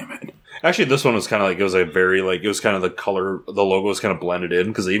 God damn it. actually, this one was kind of like, it was a very, like, it was kind of the color, the logo was kind of blended in.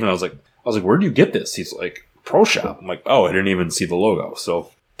 Because even I was like, where do you get this? He's like, pro shop. I'm like, oh, I didn't even see the logo.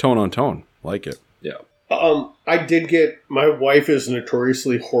 So, Tone on tone. Like it. yeah. I did get, my wife is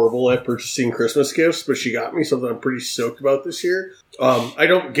notoriously horrible at purchasing Christmas gifts, but she got me something I'm pretty stoked about this year. I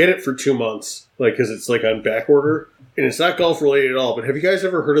don't get it for 2 months, like, because it's like on back order, and it's not golf related at all, but have you guys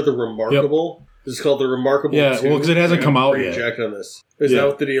ever heard of the Remarkable? This is called the Remarkable Yeah, 2. well, 'cause it hasn't come out yet. Jacked on this. Is Yeah. that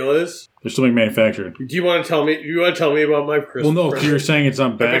what the deal is? They're still being manufactured. Do you want to tell me? Do you want to tell me about my Christmas? Well, no, 'cause present? you're saying it's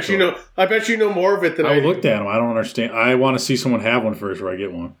on I back. bet you know. I bet you know more of it than I I do. looked at them. I don't understand. I want to see someone have one first before I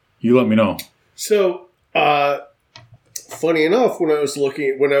get one. You let me know. So, funny enough, when I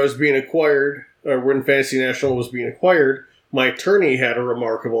was being acquired, or when Fantasy National was being acquired, my attorney had a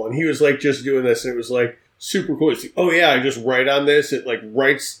Remarkable, and he was like just doing this, and it was like super cool. It's like, oh yeah, I just write on this. It like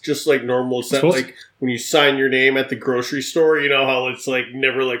writes just like normal. It's not Supposed- like when you sign your name at the grocery store. You know how it's like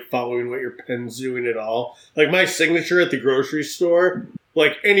never like following what your pen's doing at all. Like my signature at the grocery store,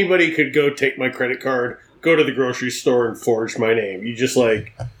 like anybody could go take my credit card, go to the grocery store, and forge my name. You just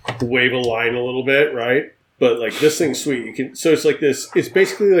like wave a line a little bit, right? But like this thing's sweet. You can, so it's like this. It's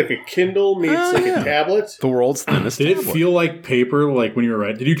basically like a Kindle meets Oh, like yeah. a tablet. The world's thinnest Did it tablet. feel like paper like when you were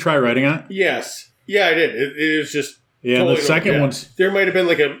writing? Did you try writing on it? Yes, yeah, I did. It is just Yeah, totally the second yeah. one's There might have been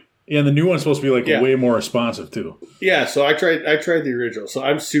like a yeah, the new one's supposed to be like Yeah. way more responsive too. yeah. So I tried the original. So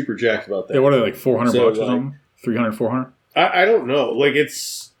I'm super jacked about that. Yeah, what are they like $400 So, bucks or something? 300, 400? I don't know. Like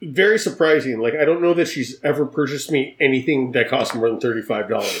it's very surprising. Like I don't know that she's ever purchased me anything that cost more than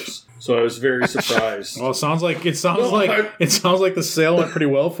 $35. So I was very surprised. Well, it sounds like No, the sale went pretty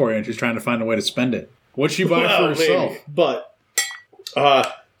well for you, and she's trying to find a way to spend it. What'd she buy for herself? maybe. But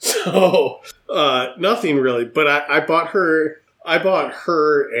nothing really. But I bought her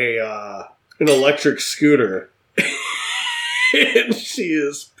a an electric scooter, and she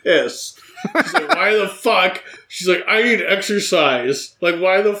is pissed. She's like, "Why the fuck?" She's like, "I need exercise. Like,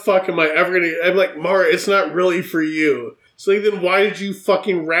 why the fuck am I ever gonna?" I'm like, "Mara, it's not really for you." It's like, then why did you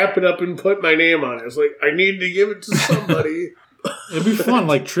fucking wrap it up and put my name on it? It's like, I need to give it to somebody. It'd be fun.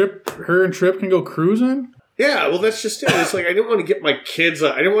 Like her and Trip can go cruising. Yeah, well, that's just it. It's like I didn't want to get my kids.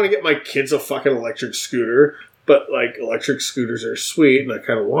 I didn't want to get my kids a fucking electric scooter, but like electric scooters are sweet, and I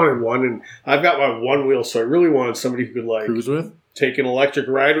kind of wanted one. And I've got my one wheel, so I really wanted somebody who could like Cruise with. take an electric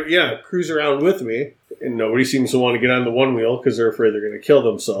ride. Yeah, cruise around with me. And nobody seems to want to get on the one wheel because they're afraid they're going to kill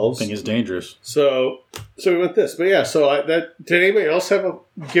themselves. Thing is dangerous. So we went this. But yeah, so did anybody else have a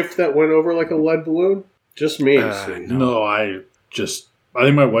gift that went over like a lead balloon? Just me. No, I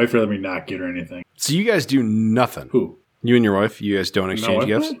think my wife would let me not get her anything. So you guys do nothing. Who? You and your wife, you guys don't exchange wife?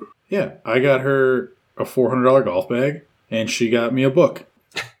 gifts? Yeah, I got her a $400 golf bag, and she got me a book.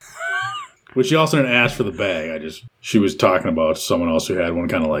 Which she also didn't ask for the bag. She was talking about someone else who had one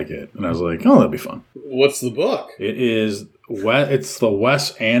kind of like it. And I was like, oh, that'd be fun. What's the book? It's the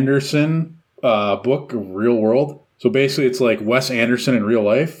Wes Anderson book, Real World. So basically it's like Wes Anderson in real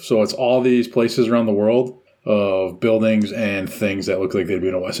life. So it's all these places around the world of buildings and things that look like they'd be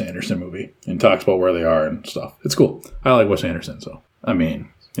in a Wes Anderson movie. And talks about where they are and stuff. It's cool. I like Wes Anderson, so I mean,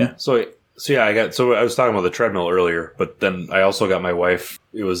 yeah. So yeah, I was talking about the treadmill earlier, but then I also got my wife.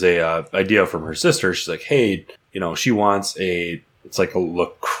 It was a idea from her sister. She's like, hey, she wants it's like I don't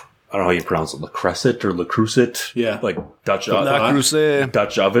know how you pronounce it, Lacrusset or Lacrusset, Yeah. like Dutch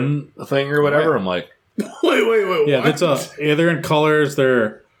Dutch oven thing or whatever. I'm like, Wait. Yeah, what? they're in colors.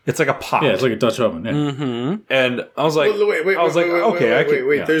 it's like a pot. Yeah, it's like a Dutch oven. Yeah. Mm-hmm. And I was like, Wait, I was like, okay, I can.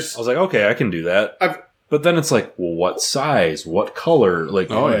 Yeah. There's I was like, okay, I can do that. But then it's like, well, what size? What color? Like,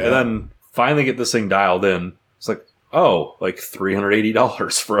 Oh, yeah. and then finally get this thing dialed in. It's like, oh, like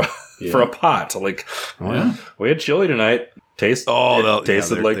 $380 for a pot. Like, Yeah. we had chili tonight. Tasted like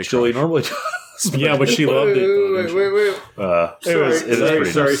they chili crush. normally does. Yeah, but she loved it. Though, didn't she? Wait. It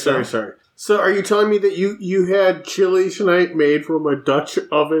is pretty nice. Sorry. So are you telling me that you had chili tonight made from a Dutch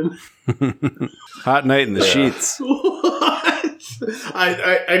oven? Hot night in the sheets. What?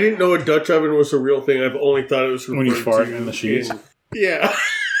 I didn't know a Dutch oven was a real thing. I've only thought it was When you referred fart to in the sheets? Yeah.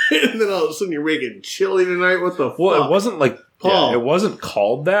 And then all of a sudden you're making chili tonight? What the fuck? Well, it wasn't like Paul. it wasn't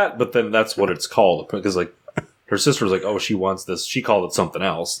called that, but then that's what it's called because like her sister was like, "Oh, she wants this." She called it something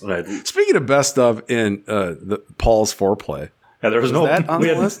else, and Speaking of best of in Paul's foreplay, there was no. that on We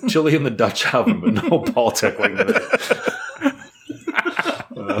the had list? chili in the Dutch oven, but no Paul tickling.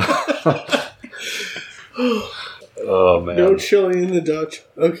 Oh man! No chili in the Dutch.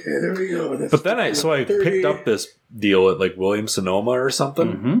 Okay, there we go. That's But then I picked up this deal at like Williams Sonoma or something,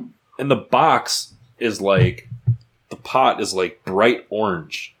 Mm-hmm. and the box is like the pot is like bright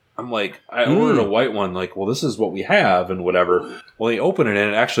orange. I'm like, I ordered a white one. Like, well, this is what we have and whatever. Well, they open it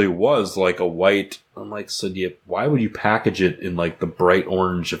and it actually was like a white. I'm like, so why would you package it in like the bright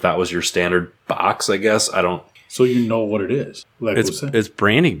orange if that was your standard box? I guess I don't. So you know what it is. Like it's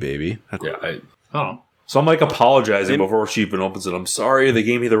branding, baby. Yeah. oh. So I'm like apologizing before she even opens it. I'm sorry, they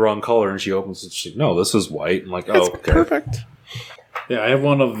gave me the wrong color, and she opens it. She's like, no, this is white. I'm like, oh, okay. Perfect. Yeah, I have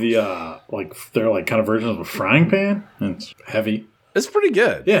one of the they're like kind of versions of a frying pan, and it's heavy. It's pretty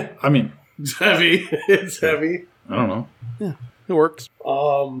good. Yeah, I mean, It's heavy. It's heavy. I don't know. It works.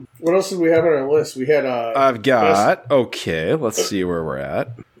 What else did we have on our list? We had I've got okay. Let's see where we're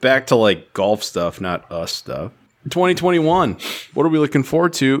at. Back to like golf stuff, not us stuff. 2021. What are we looking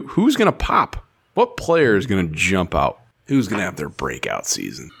forward to? Who's gonna pop? What player is gonna jump out? Who's gonna have their breakout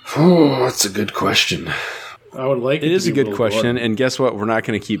season? Oh, that's a good question. I would like It is to a be good Will question, Gordon. and guess what? We're not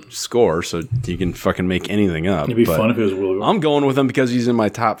going to keep score, so you can fucking make anything up. It'd be but fun if it was Will Gordon. I'm going with him because he's in my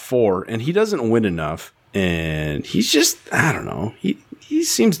top 4, and he doesn't win enough, and he's just, I don't know, he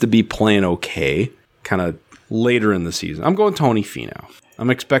seems to be playing okay, kind of later in the season. I'm going Tony Finau. I'm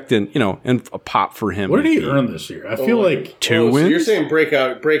expecting, and a pop for him. What did he maybe. earn this year? I feel like 2 So wins? you're saying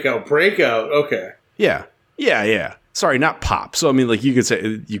breakout. Okay. Yeah. Sorry, not pop. So I mean, like you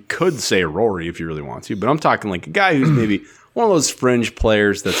could say Rory if you really want to, but I'm talking like a guy who's maybe one of those fringe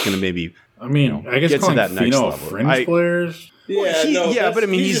players that's going to maybe. I mean, I guess get to calling that next Finau level. fringe players. But I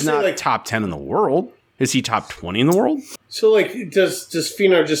mean, he's just not saying, top 10 in the world. Is he top 20 in the world? So does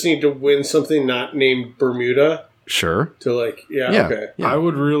Finau just need to win something not named Bermuda Sure. to Yeah. okay. I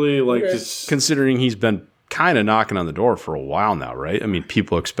would really like Okay. to. Considering he's been kind of knocking on the door for a while now, right? I mean,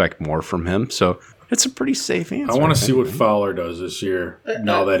 people expect more from him, so it's a pretty safe answer. I want to see what think. Fowler does this year.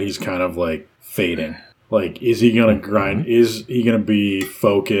 Now that he's kind of like fading, like, is he gonna grind? Is he gonna be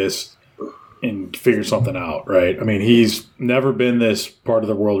focused and figure something out? Right? I mean, he's never been this part of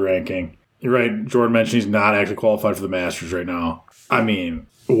the world ranking. You're right. Jordan mentioned he's not actually qualified for the Masters right now. I mean,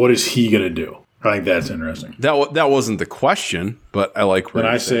 what is he gonna do? I think that's interesting. That wasn't the question, but I like. Then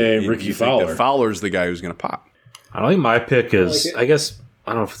I say Ricky you think Fowler. that Fowler's the guy who's going to pop. I don't think my pick is. like it. I guess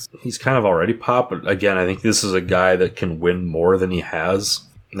I don't know if he's kind of already popped, but again, I think this is a guy that can win more than he has.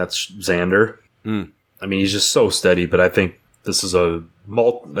 And that's Xander. I mean, he's just so steady, but I think this is I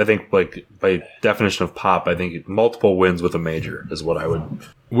think like by definition of pop, I think multiple wins with a major is what I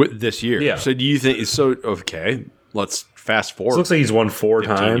would. This year. Yeah. So do you think so? Okay, let's fast It forward. looks like he's won 4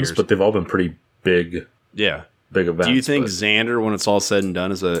 15 times, years. but they've all been pretty big events. Do you think but Xander, when it's all said and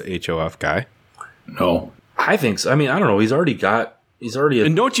done, is a HOF guy? No, I think so. I mean, I don't know. He's already.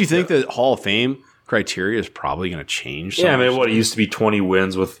 And don't you think that Hall of Fame criteria is probably going to change? Yeah, I mean, what it used to be 20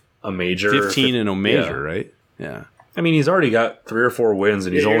 wins with a major, 15 in a major, Yeah. right? Yeah. I mean, he's already got 3 or 4 wins,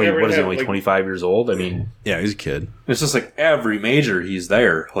 and he's Yeah, you're only never gonna have, only like- 25 years old. I mean, Yeah, he's a kid. it's just like every major he's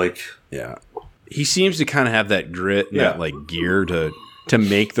there. Like, Yeah. He seems to kind of have that grit and Yeah. that like gear to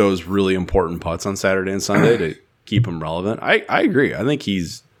make those really important putts on Saturday and Sunday to keep him relevant. I agree. I think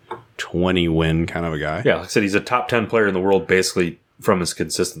he's 20 win kind of a guy. yeah, like I said, he's a top 10 player in the world basically from his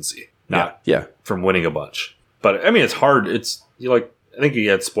consistency, not Yeah. from winning a bunch. But I mean, it's hard. It's I think he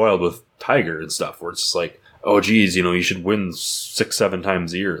got spoiled with Tiger and stuff, where it's just like, oh, geez, you should win 6-7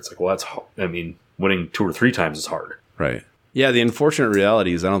 times a year. It's like, well, I mean, winning 2 or 3 times is hard. Right. Yeah, the unfortunate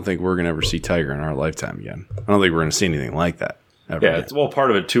reality is I don't think we're going to ever see Tiger in our lifetime again. I don't think we're going to see anything like that ever Yeah, again. part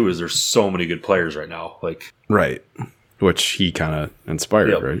of it too is there's so many good players right now. Like, Right. Which he kind of inspired,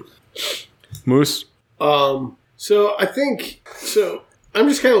 Yep. right? Moose? So I think I'm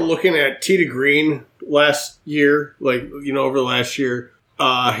just kind of looking at Tee to Green last year, over the last year.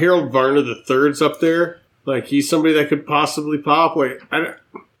 Harold Varner the third's up there. Like, he's somebody that could possibly pop.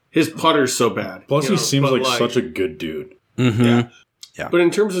 His putter's so bad. plus he seems but, like such a good dude. Mm-hmm. Yeah. But in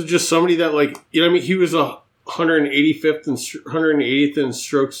terms of just somebody that, he was a 185th in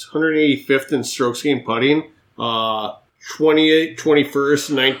strokes, 185th in strokes gained putting. 28th,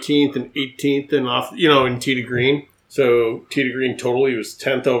 21st, 19th, and 18th, and off, in tee to green. So tee to green total, he was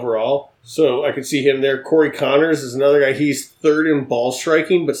 10th overall. So I could see him there. Corey Connors is another guy. He's third in ball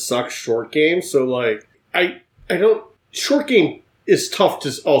striking, but sucks short game. So like, I don't. Short game is tough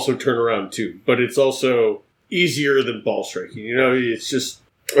to also turn around too, but it's also easier than ball striking. It's just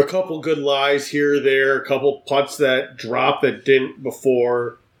a couple good lies here or there, a couple putts that drop that didn't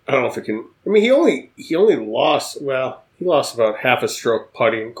before. I don't know if it can. I mean, he only lost. Well, he lost about half a stroke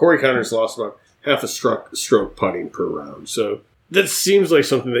putting. Corey Connors lost about half a stroke putting per round. So that seems like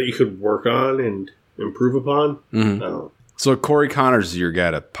something that you could work on and improve upon. Mhm. I don't know. So Corey Connors is your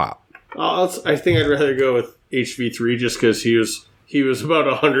guy to pop. I think I'd rather go with HV3 just because he was about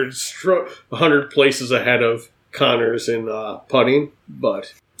 100 places ahead of Connors in putting.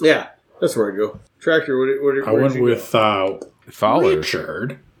 But yeah, that's where I go. Tractor, I went with Fowler.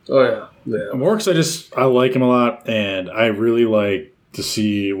 Richard. Oh yeah. More because I like him a lot, and I really like to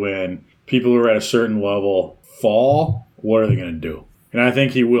see when people who are at a certain level fall, what are they going to do? And I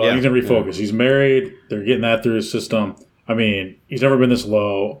think he will. Yeah. He's going to refocus. He's married. They're getting that through his system. I mean, he's never been this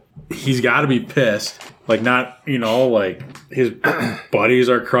low. He's got to be pissed. Like, not, like his buddies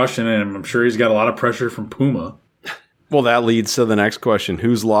are crushing him. I'm sure he's got a lot of pressure from Puma. Well, that leads to the next question.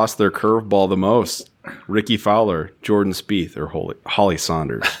 Who's lost their curveball the most? Ricky Fowler, Jordan Spieth, or Holly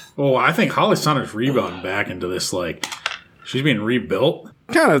Saunders? Well, I think Holly Saunders rebounding back into this, like, she's being rebuilt.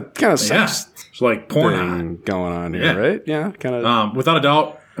 Kind of Yeah. sex It's like porn hot. thing going on here, Yeah. right? Yeah, kind of Without a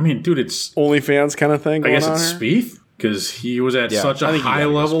doubt. I mean, dude, it's OnlyFans kind of thing I going guess on it's here? Spieth because he was at Yeah, such I a think you high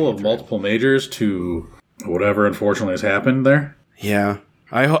gotta go level Spieth, of multiple majors to whatever unfortunately has happened there. Yeah.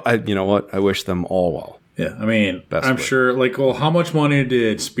 I you know what? I wish them all well. Yeah, I mean, Best I'm way. sure. Like, well, how much money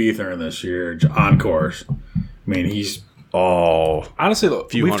did Spieth earn this year on course? I mean, he's Oh, Honestly, though,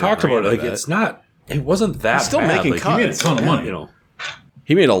 Few we've hundred talked about grand it. of Like, that. it's not. It wasn't that. He's still bad. making Like, cuts. he made a ton of money.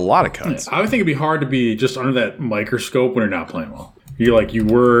 he made a lot of cuts. I would think it'd be hard to be just under that microscope when you're not playing well. You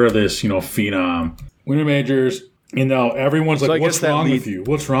were this, phenom, winning majors, and now everyone's So I like, guess "What's that wrong lead- with you?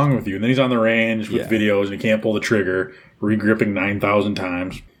 What's wrong with you?" And then he's on the range with Yeah. videos and he can't pull the trigger, re-gripping 9,000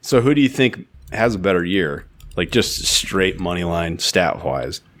 times. So who do you think has a better year? Like just straight money line stat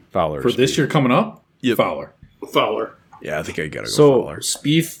wise, Fowler or For this Spieth? year coming up, Yep. Fowler. Fowler. Yeah, I think I gotta go So Fowler.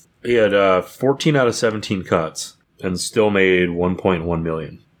 Spieth, he had 14 out of 17 cuts and still made 1.1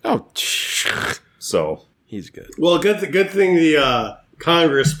 million. Oh, So he's good. Well, good thing the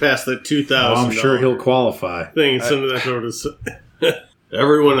Congress passed the $2,000. I'm sure he'll qualify. thing and send that over to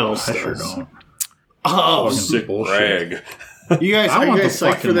everyone else. I sure does. don't. Oh, Sick bullshit. brag. you guys, I are you want guys the psyched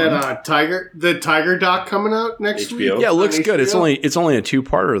for fucking that Tiger doc coming out next HBO? week? Yeah, it looks On good. It's HBO? only a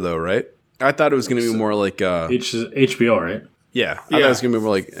 2-parter though, right? I thought it was gonna be more like HBO, right? yeah. I thought it was gonna be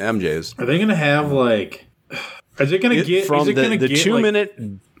more like MJ's. Are they going to have like? Is it going to get from is it the gonna get, 2 like, minute.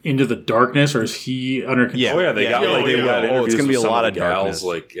 into the darkness, or is he under control? Yeah. Oh yeah, they got like they they will. got Oh, it's interviews gonna be with a some lot of of the gals, darkness.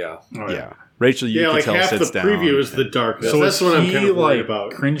 like yeah. Oh, Yeah, Rachel, you Yeah, can like tell half the sits down. preview is the darkness. So That's is what I'm he kind of worried like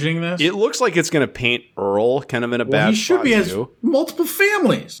about. cringing this? It looks like it's gonna paint Earl kind of in a well, bad he should spot be has too. multiple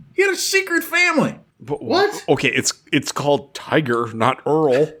families. He had a secret family. But What? Okay, it's called Tiger, not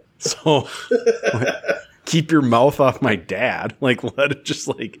Earl. So keep your mouth off my dad. Like let it just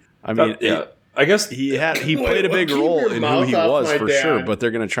like I mean Yeah, I guess he Wait, played a big keep role your in who mouth he off was my for dad. sure, but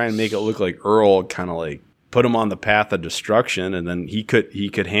they're gonna try and make it look like Earl kind of like put him on the path of destruction, and then he could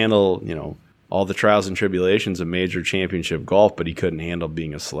handle all the trials and tribulations of major championship golf, but he couldn't handle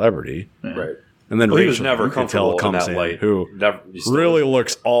being a celebrity. right. And then Well, he Rachel was never Buchatel comfortable in comes that in, light. who Never, he still really is.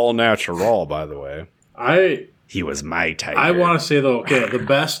 looks all natural, by the way. I He was my Tiger. I want to say though, okay, the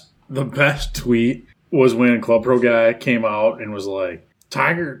best tweet was when Club Pro guy came out and was like,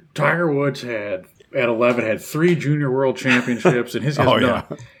 Tiger Woods at 11 had 3 junior world championships and his has Oh, none.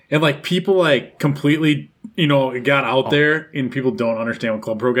 yeah. And like people like completely, it got out there and people don't understand what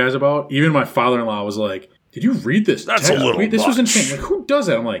Club Pro guy's about. Even my father-in-law was like, "Did you read this? That's a little tweet? This was much." insane. Like, who does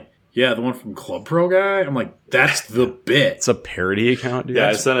that?" I'm like, "Yeah, the one from Club Pro guy." I'm like, "That's the bit." It's a parody account, dude. Yeah,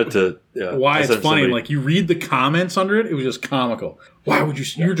 I sent it to. Yeah, Why I it's sent it to funny, somebody. like you read the comments under it, it was just comical. Why would you?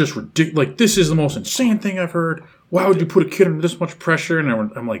 You're just ridiculous. Like this is the most insane thing I've heard. Why would you put a kid under this much pressure? And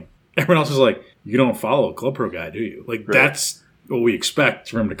I'm like, everyone else is like, you don't follow Club Pro guy, do you? Like that's what we expect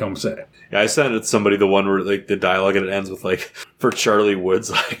for him to come say. Yeah, I sent it to somebody, the one where like the dialogue and it ends with like, for Charlie Woods,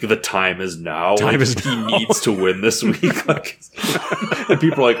 like the time is now. Time like, is he needs to win this week. Like, and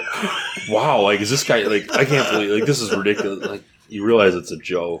people are like, wow, like is this guy like I can't believe like this is ridiculous. Like you realize it's a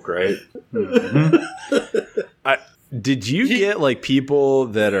joke, right? Did you get like people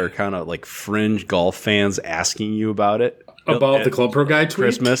that are kind of like fringe golf fans asking you about it About at the Club Pro guy tweet?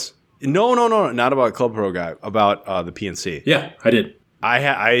 Christmas? No, not about Club Pro guy. About the PNC. Yeah, I did. I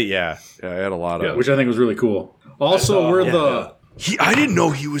had a lot of. Which I think was really cool. Also, I didn't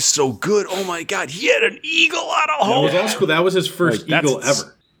know he was so good. Oh my god, he had an eagle out of home. That was also cool. That was his first eagle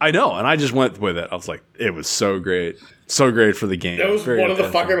ever. I know, and I just went with it. I was like, it was so great. So great for the game. That was one of the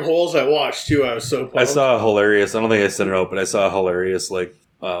fucking holes I watched, too. I was so pumped. I saw a hilarious, I don't think I sent it out, but I saw a hilarious, like,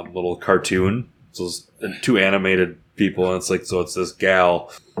 little cartoon. So it's two animated people, and it's like, so it's this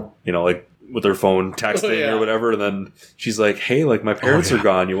gal, you know, like, with her phone texting or whatever, and then she's like, hey, like, my parents are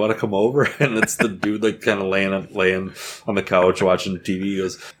gone, you want to come over? And it's the dude, like, kind of laying on the couch watching TV. He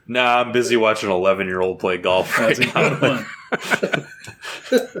goes, nah, I'm busy watching an 11-year-old play golf right now.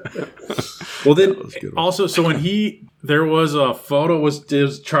 Well, then also, so when there was a photo, was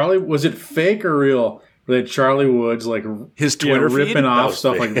Charlie, was it fake or real? That Charlie Woods, like, his Twitter feed? Ripping off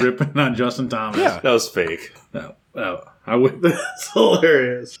stuff, fake. Like ripping on Justin Thomas. Yeah, that was fake. No, I would. That's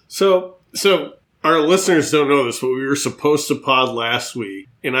hilarious. So our listeners don't know this, but we were supposed to pod last week,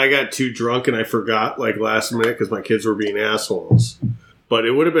 and I got too drunk and I forgot, like, last minute because my kids were being assholes. But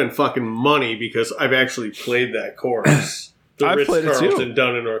it would have been fucking money because I've actually played that course. I've played it too.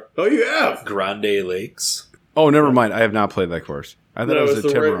 Down in North. Oh, you have? Grande Lakes. Oh, never mind. I have not played that course. I thought it was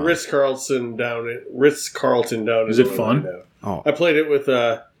the Ritz-Carlton down in. Is it fun? Oh, I played it with.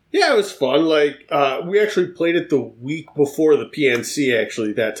 Yeah, it was fun. Like we actually played it the week before the PNC.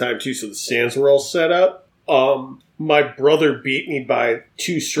 Actually, that time too. So the stands were all set up. My brother beat me by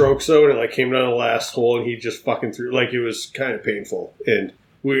 2 strokes though, and it like came down the last hole, and he just fucking threw. Like it was kind of painful, and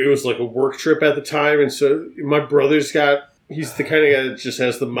it was like a work trip at the time, and so my brother's got. He's the kind of guy that just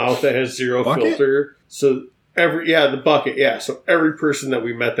has the mouth that has zero filter. So the bucket, yeah. So every person that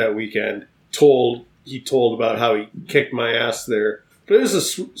we met that weekend told about how he kicked my ass there. But it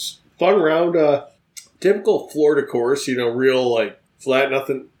was a fun round, typical Florida course, you know, real like flat,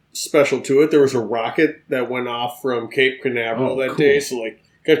 nothing special to it. There was a rocket that went off from Cape Canaveral that day, so like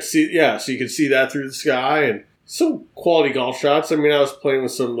got to see, so you could see that through the sky and some quality golf shots. I mean, I was playing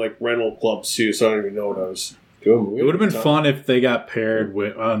with some like rental clubs too, so I don't even know what I was. It would have been fun if they got paired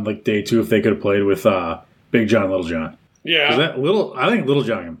with on like day 2 if they could have played with Big John, Little John. Yeah, I think Little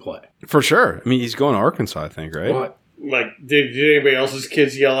John can play for sure. I mean, he's going to Arkansas, I think, right? What? Like, did anybody else's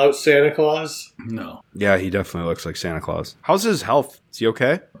kids yell out Santa Claus? No. Yeah, he definitely looks like Santa Claus. How's his health? Is he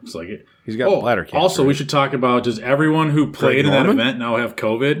okay? Looks like it. He's got bladder cancer. Also, we should talk about, does everyone who played in that event now have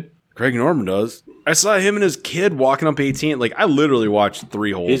COVID? Greg Norman does. I saw him and his kid walking up 18. Like, I literally watched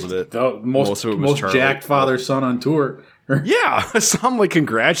 3 holes of it. Most of it was jacked father-son on tour. Yeah, so I'm like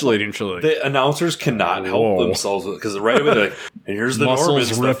congratulating each other. The announcers cannot help themselves because right away they're like, and here's the Normans,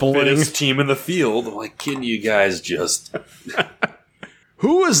 the fittest team in the field. I'm like, can you guys just...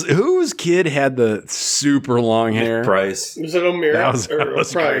 Whose kid had the super long hair? Price. Was it O'Meara? That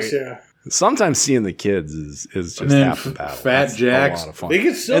was Price, great. yeah. Sometimes seeing the kids is just half the battle. Fat Jacks. A lot of fun. They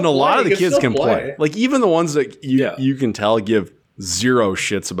can still and a lot of the kids can play. play. Like even the ones that you can tell give zero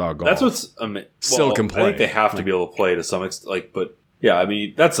shits about golf. That's what's still can play. I think they have to be able to play to some extent. Like, but yeah, I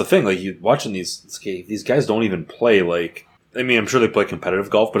mean that's the thing. Like you watching these guys don't even play. Like, I mean, I'm sure they play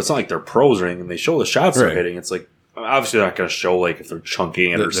competitive golf, but it's not like they're pros or anything. And they show the shots they're hitting. It's like obviously they're not going to show like if they're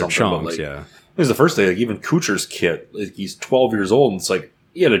chunking it or something. Chunks, but like, yeah. It was the first day. Like even Kuchar's kit, like, he's 12 years old, and it's like.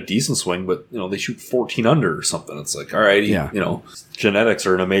 He had a decent swing, but you know they shoot 14 under or something. It's like, all right, you know, genetics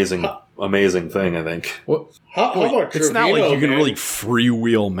are an amazing thing. I think. How about it's Trevino, not like you can man? really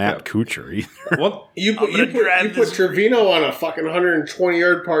freewheel Matt Kuchar either. What you put Trevino on a fucking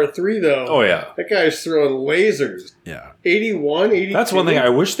 120-yard par 3 though. Oh yeah, that guy's throwing lasers. Yeah, 81, 82. That's one thing I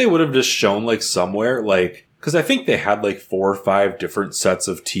wish they would have just shown like somewhere, like because I think they had like 4 or 5 different sets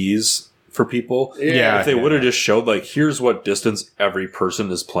of tees. For people, if they would have just showed like here's what distance every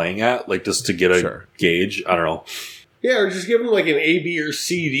person is playing at, like just to get a gauge. I don't know. Yeah, or just give them like an A, B, or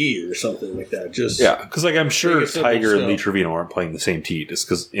C, D or something like that. Just because like I'm sure Tiger and Lee Trevino aren't playing the same tee just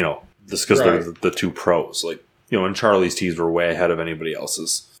because they're the 2 pros. Like and Charlie's tees were way ahead of anybody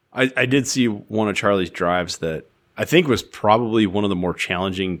else's. I did see one of Charlie's drives that I think was probably one of the more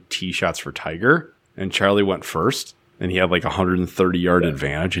challenging tee shots for Tiger, and Charlie went first, and he had like 130-yard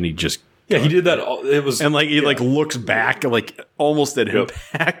advantage, and he just. Yeah, he did that. It was and like he like looks back like almost at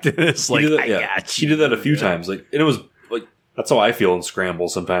impact, and it's like he did that a few times. Like and it was like that's how I feel in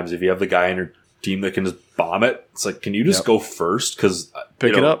scrambles sometimes. If you have the guy in your team that can just bomb it, it's like, can you just go first? Because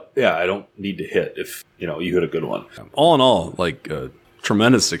pick it up. Yeah, I don't need to hit if you hit a good one. All in all, like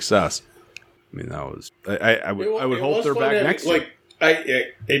tremendous success. I mean, that was I would hope they're back next year.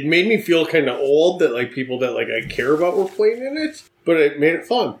 It made me feel kind of old that like people that like I care about were playing in it, but it made it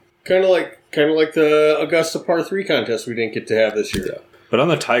fun. Kind of like the Augusta Par 3 contest we didn't get to have this year. But on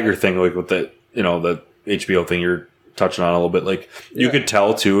the Tiger thing, like with the the HBO thing you're touching on a little bit, like you could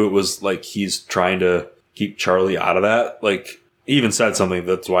tell too, it was like he's trying to keep Charlie out of that. Like he even said something,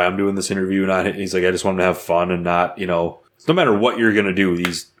 that's why I'm doing this interview. He's like, I just want him to have fun and not, no matter what you're gonna do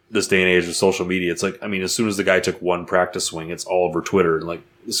this day and age of social media, it's like, I mean, as soon as the guy took one practice swing, it's all over Twitter and like,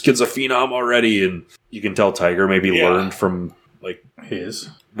 this kid's a phenom already, and you can tell Tiger maybe learned from like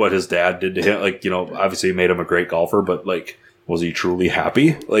what his dad did to him. Like, obviously he made him a great golfer, but like, was he truly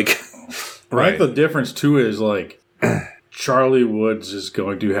happy? Like, right. The difference too is like Charlie Woods is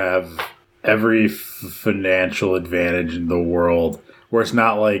going to have every financial advantage in the world, where it's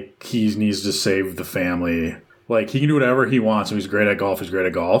not like he needs to save the family. Like, he can do whatever he wants. If he's great at golf, he's great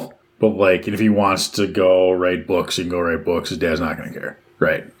at golf. But, like, if he wants to go write books, he can go write books. His dad's not going to care.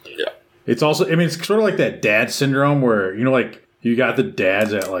 Right. Yeah. It's also, I mean, it's sort of like that dad syndrome where, like, you got the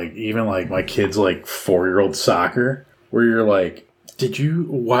dads at, like, even, like, my kid's, like, 4-year-old soccer, where you're like,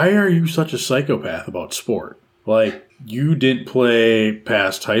 why are you such a psychopath about sport? Like, you didn't play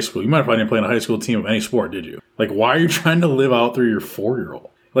past high school. You might have didn't play in a high school team of any sport, did you? Like, why are you trying to live out through your 4-year-old?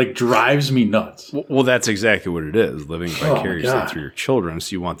 Like, drives me nuts. Well, that's exactly what it is, living vicariously through your children.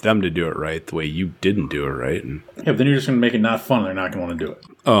 So you want them to do it right the way you didn't do it right. And yeah, but then you're just going to make it not fun. They're not going to want to do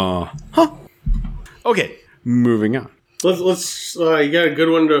it. Okay, moving on. Let's you got a good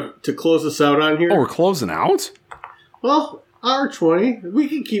one to close us out on here? Oh, we're closing out? Well, hour 20. We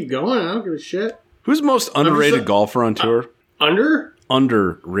can keep going. I don't give a shit. Who's the most underrated golfer on tour?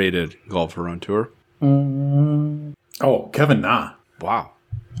 Underrated golfer on tour? Oh, Kevin Na. Wow.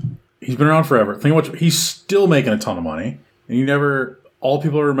 He's been around forever. Think about he's still making a ton of money. And all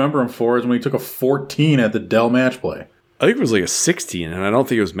people remember him for is when he took a 14 at the Dell match play. I think it was like a 16, and I don't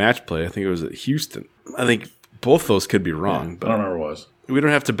think it was match play. I think it was at Houston. I think both those could be wrong. But I don't remember what it was. We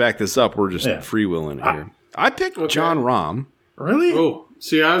don't have to back this up. We're just freewheeling it here. I picked John Rahm. Really? Oh,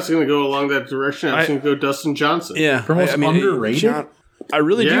 see, I was going to go along that direction. I was going to go Dustin Johnson. Yeah. For most underrated? I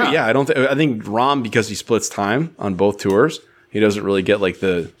really do. Yeah, I think Rahm, because he splits time on both tours, he doesn't really get like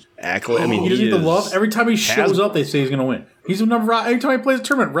the accolade. I mean, he doesn't get the love. Every time he shows up, they say he's going to win. He's the number. Every time he plays a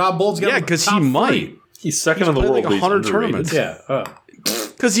tournament, Rob Bolt's got because he might. He's second in the world. Like 100 tournaments. Yeah,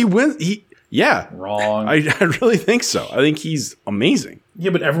 because he wins. Wrong. I really think so. I think he's amazing.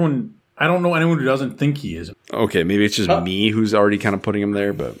 Yeah, but I don't know anyone who doesn't think he is. Okay, maybe it's just me who's already kind of putting him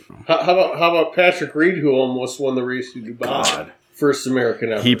there. But how about Patrick Reed, who almost won the race to Dubai? God. First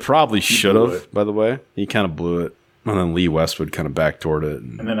American ever. He probably should have. By the way, he kind of blew it. And then Lee Westwood kind of backdoored it.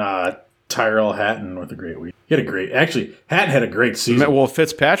 And then Tyrell Hatton with a great week. Hatton had a great season. Well,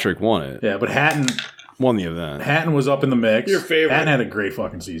 Fitzpatrick won it. Yeah, but Hatton won the event. Hatton was up in the mix. Your favorite. Hatton had a great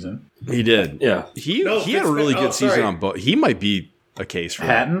fucking season. He did. Yeah. He had a really good season on both. He might be a case for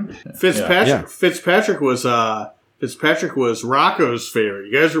Hatton. Fitzpatrick was Rocco's favorite.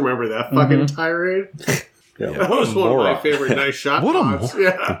 You guys remember that fucking tirade? That was one of my favorite nice shot pods.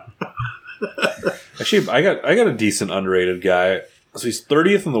 Yeah. Actually, I got a decent underrated guy. So he's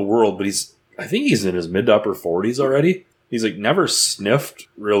 30th in the world, but I think he's in his mid to upper 40s already. He's like never sniffed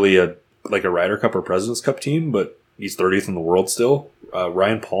really a Ryder Cup or President's Cup team, but he's 30th in the world still.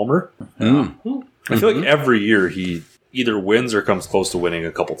 Ryan Palmer. I feel like every year he either wins or comes close to winning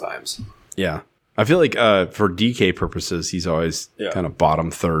a couple times. Yeah. I feel like for DK purposes, he's always kind of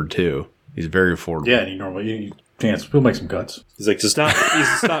bottom third too. He's very affordable. Yeah, and he normally he'll make some cuts. He's like he's not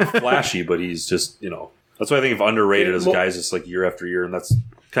flashy, but he's just that's why I think of underrated as guys just like year after year, and that's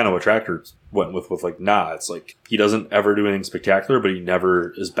kind of what Tractor went with like Na. It's like he doesn't ever do anything spectacular, but he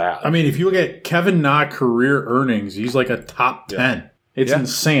never is bad. I mean, if you look at Kevin Na career earnings, he's like a top 10. It's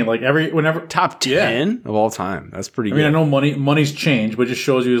insane. Like whenever top 10 of all time. That's pretty good. I mean, I know money's changed, but it just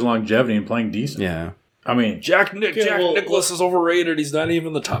shows you his longevity and playing decent. Yeah. I mean, Jack Nicklaus is overrated. He's not even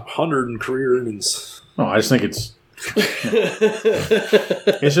in the top 100 in career earnings. No, I just think it's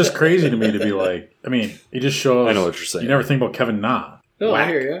it's just crazy to me to be like. I mean, it just shows. I know what you're saying. You never think about Kevin Na. No, I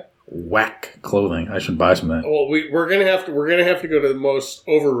hear you. Whack clothing. I should buy some of that. Well, we're gonna have to go to the most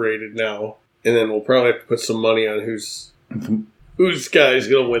overrated now, and then we'll probably have to put some money on whose guy's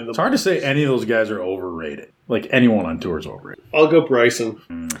gonna win the. It's hard to say any of those guys are overrated. Like anyone on tour is overrated. I'll go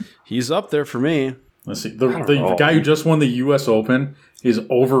Bryson. He's up there for me. Let's see. The guy who just won the U.S. Open is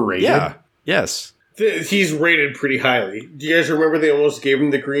overrated. Yeah. Yes. He's rated pretty highly. Do you guys remember they almost gave him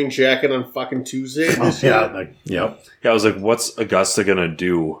the green jacket on fucking Tuesday? Yeah. Yeah, I was like, what's Augusta going to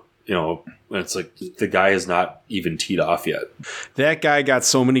do? And it's like the guy is not even teed off yet. That guy got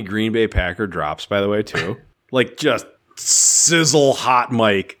so many Green Bay Packer drops, by the way, too. Like just sizzle hot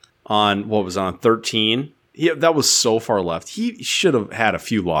mic on what was on 13. That was so far left. He should have had a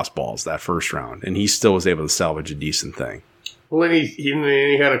few lost balls that first round, and he still was able to salvage a decent thing. Well, and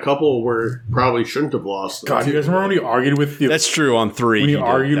he had a couple where probably shouldn't have lost. God, you guys remember when he argued with the That's true on 3. when he did.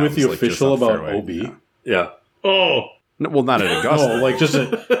 argued That with the was, like, just official a about fairway. OB? Yeah. Yeah. Oh, No, well, not at Augusta. No, like just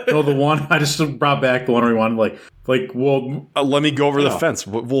the one I just brought back the one where he wanted well, Let me go over the Oh. fence.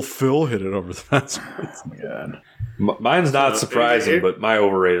 Will Phil hit it over the fence? oh my God. Mine's not surprising, but my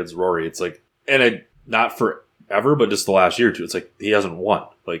overrated is Rory. It's like, not forever, but just the last year or two. It's like he hasn't won.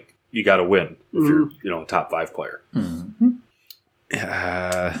 Like you got to win if you're a top 5 player.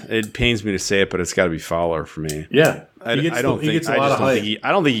 It pains me to say it, but it's got to be Fowler for me. Yeah, I don't think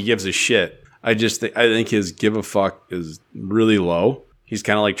he gives a shit. I think his give a fuck is really low. He's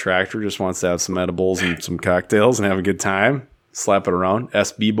kind of like Tractor, just wants to have some edibles and some cocktails and have a good time, slap it around.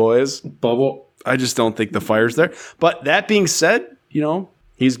 SB boys, Bubble. I just don't think the fire's there. But that being said,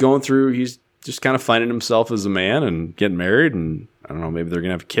 he's going through. He's just kind of finding himself as a man and getting married, and I don't know, maybe they're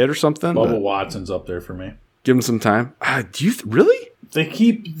gonna have a kid or something. Bubba Watson's up there for me. Give him some time. Do you really?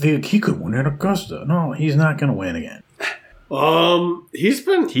 He could win at Augusta. No, he's not going to win again.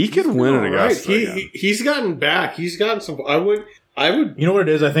 He could win at Augusta. He's gotten back. He's gotten some. I would. You know what it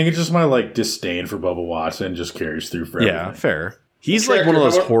is? I think it's just my disdain for Bubba Watson just carries through for everything. Yeah, fair. He's Tractor, like one of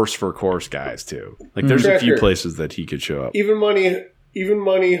those how about- horse for course guys too. Like there's a few Tractor. places that he could show up. Even money,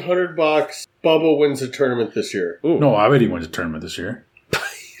 $100. Bubba wins a tournament this year. No, I bet he wins a tournament this year.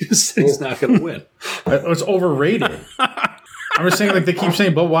 He's not going to win. It's overrated. I'm just saying, they keep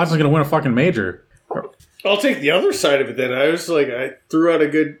saying Bubba Watson's going to win a fucking major. I'll take the other side of it. Then I threw out a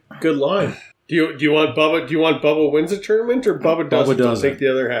good line. Do you want Bubba? Do you want Bubba wins a tournament or Bubba doesn't? I'll take the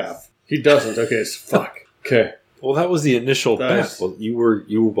other half. He doesn't. Okay, so fuck. Okay. Well, that was the initial bet. Well,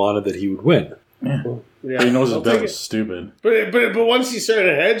 you wanted that he would win. Yeah. Yeah, He knows his I'll bet take was it. stupid. But once he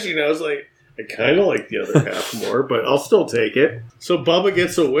started hedging, I was like, I kind of like the other half more, but I'll still take it. So Bubba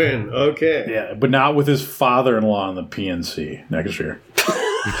gets a win. Okay. Yeah, but not with his father-in-law in the PNC next year.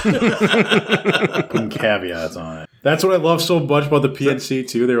 Putting caveats on it. That's what I love so much about the PNC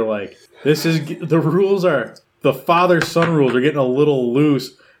too. They were like, the father-son rules are getting a little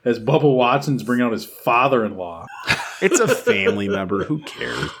loose as Bubba Watson's bringing out his father-in-law. It's a family member. Who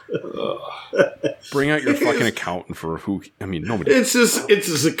cares? Bring out your fucking accountant for who? I mean, nobody. It's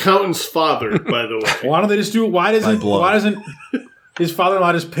his accountant's father, by the way. Why don't they just do it? Why doesn't his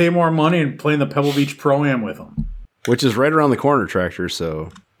father-in-law just pay more money and play in the Pebble Beach Pro-Am with him? Which is right around the corner, Tractor.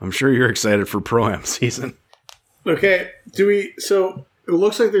 So I'm sure you're excited for Pro-Am season. Okay. So it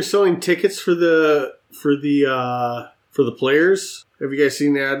looks like they're selling tickets for the players. Have you guys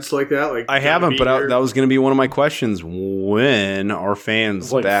seen ads like that? Like I haven't, but that was going to be one of my questions. When are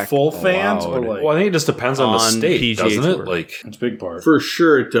fans back? Full fans or Well, I think it just depends on the state, PGA doesn't Tour. it? Like, it's a big part. For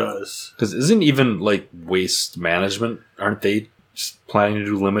sure it does. because isn't even Waste Management? Aren't they just planning to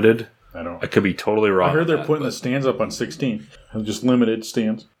do limited? I could be totally wrong. I heard on they're that, putting but- the stands up on 16. Just limited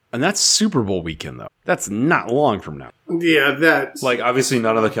stands. And that's Super Bowl weekend, though. That's not long from now. Yeah, that's obviously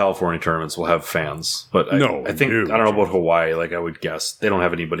none of the California tournaments will have fans, but I think I don't know about Hawaii. I would guess they don't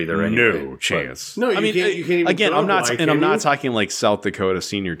have anybody there anyway. No chance. No, I mean, you can't even again, go I'm not, to Hawaii, and I'm can not you? talking like South Dakota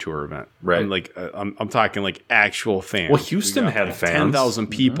Senior Tour event, Right. I'm talking like actual fans. Well, Houston had fans. 10,000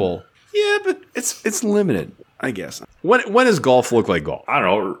 people. Yeah, but it's limited, I guess. When does golf look like golf? I don't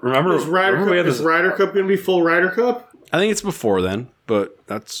know. Remember, Is Ryder Cup going to be full Ryder Cup? I think it's before then, but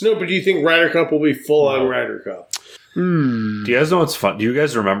that's No, but do you think Ryder Cup will be full on Ryder Cup? Do you guys know what's fun? Do you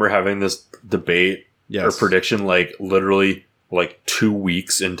guys remember having this debate or prediction literally 2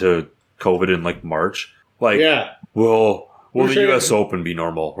 weeks into COVID in March? Yeah. Will We're the saying- U.S. Open be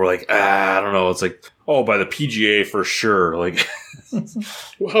normal? We're I don't know. It's by the PGA for sure. Well,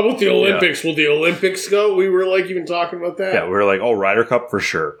 how about the Olympics? Will the Olympics go? We were even talking about that. Yeah, we were Ryder Cup for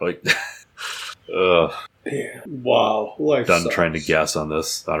sure. Yeah. Wow. Life Done sucks. trying to guess on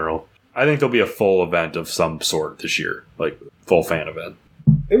this. I don't know. I think there'll be a full event of some sort this year, full fan event.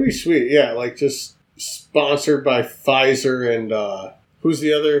 It'd be sweet. Yeah, just sponsored by Pfizer and who's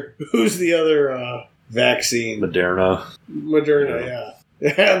the other vaccine? Moderna. Moderna. Yeah. They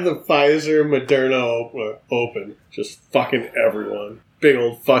have the Pfizer Moderna open. Just fucking everyone. Big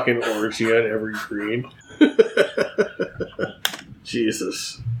old fucking orgy on every green.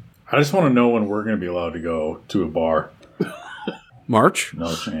 Jesus. I just want to know when we're going to be allowed to go to a bar. March.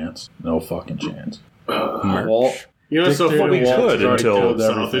 No chance. No fucking chance. March. Well, You know, so Dictator funny. We Waltz could has already until killed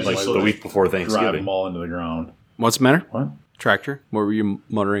everything, the week before drive Thanksgiving. them all into the ground. What's the matter? What? Tractor? What were you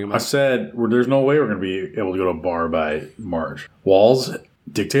muttering I about? said there's no way we're going to be able to go to a bar by March.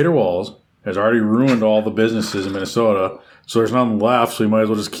 Dictator Walls, has already ruined all the businesses in Minnesota. So there's nothing left, so you might as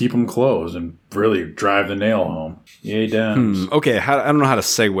well just keep them closed and really drive the nail home. Yay, Dems. Okay, I don't know how to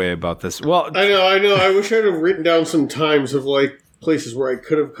segue about this. Well, I know. I wish I'd have written down some times of like places where I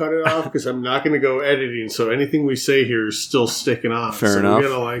could have cut it off because I'm not going to go editing. So anything we say here is still sticking on. Fair enough. We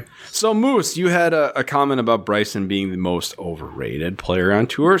gotta, so Moose, you had a comment about Bryson being the most overrated player on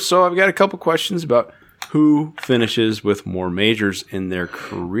tour. So I've got a couple questions about who finishes with more majors in their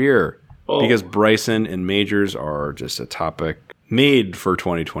career. Because Bryson and majors are just a topic made for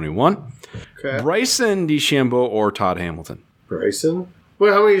 2021. Okay. Bryson DeChambeau or Todd Hamilton? Bryson?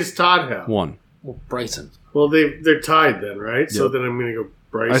 Well, how many does Todd have? One. Well, Bryson. Well, they're tied then, right? So then I'm going to go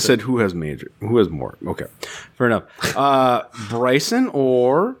Bryson. I said who has more? Okay, fair enough. Bryson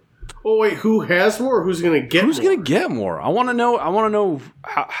or Oh wait, who has more? Who's going to get? who's more? going to get more? I want to know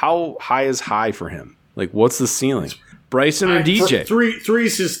how high is high for him. Like, what's the ceiling? Bryson or DJ?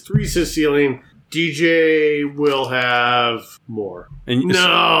 Three's his ceiling. DJ will have more. And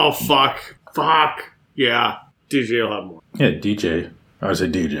No, fuck. Yeah, DJ will have more. Yeah, DJ. I would say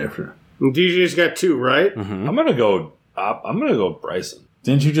DJ for. And DJ's got 2, right? Mm-hmm. I'm gonna go Bryson.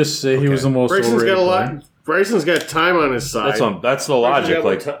 Didn't you just say he was the most Bryson's overrated got a player? lot. Bryson's got time on his side. That's the logic. got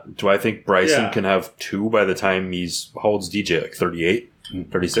Like, more do I think Bryson Yeah. can have 2 by the time he's how old's DJ? Like 38,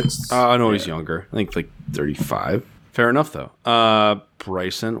 36? I know he's younger. I think like 35. Fair enough though.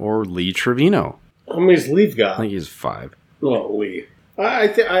 Bryson or Lee Trevino? How many's Leaf I got? think he's 5. Well, Lee. I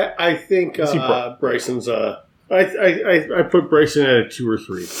think Bryson's. I put Bryson at a 2 or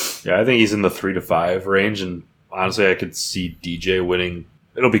 3. Yeah, I think he's in the 3 to 5 range, and honestly, I could see DJ winning.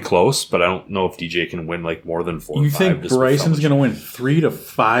 It'll be close, but I don't know if DJ can win like more than 4 or 5. You think just with Bryson's how going much- to win 3 to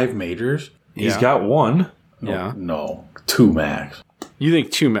 5 majors? He's got 1. Yeah. No, 2 max. You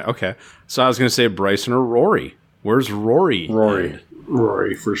think 2 men? Okay. So I was going to say Bryson or Rory. Where's Rory?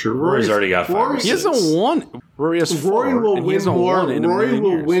 Rory for sure. Rory's already got 5. Rory- He hasn't won. Rory has 4. Rory will and he win hasn't more. won in a Rory million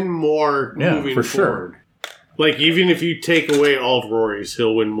will years. win more Yeah, moving for sure. forward. Like even if you take away all of Rory's,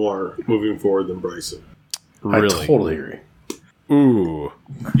 he'll win more moving forward than Bryson. Really? I totally agree. Ooh.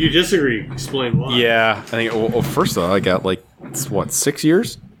 You disagree? Explain why. Yeah. I think. Well, first of all, I got like 6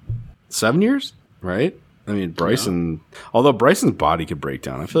 years, 7 years, right? I mean, Bryson. Although Bryson's body could break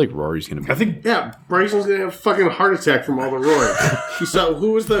down, I feel like Rory's going to be. I think Yeah, Bryson's gonna have a fucking heart attack from all the Rory. You saw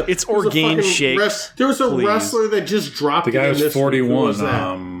who was the? It's who was the Orgain fucking shakes, there was a please. wrestler that just dropped. the guy it in was this week. Who 41. was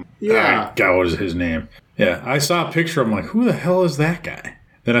that? Yeah. God, what is his name? Yeah, I saw a picture. I'm like, who the hell is that guy?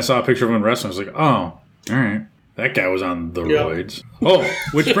 Then I saw a picture of him in wrestling. I was like, oh, all right. That guy was on the Yep. roids. Oh,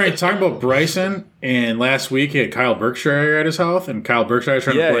 which brings talking about Bryson. And last week he had Kyle Berkshire at his house, and Kyle Berkshire is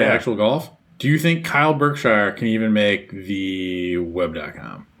trying to play actual golf. Do you think Kyle Berkshire can even make the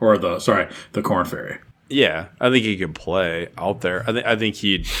web.com or the Corn Ferry? Yeah, I think he could play out there. I think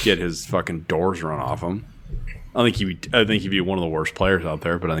he'd get his fucking doors run off him. I think he'd be one of the worst players out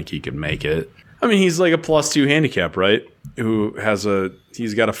there, but I think he could make it. I mean, he's like a +2 handicap, right?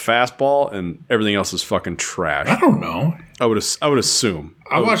 He's got a fastball and everything else is fucking trash. I don't know. I would assume.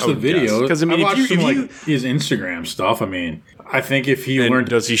 I watched the videos because I mean, I watched if you, his Instagram stuff. I mean, I think if he and learned,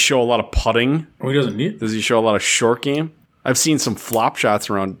 does he show a lot of putting? he doesn't need. Does he show a lot of short game? I've seen some flop shots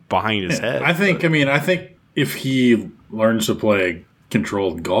around behind his head. I think if he learns to play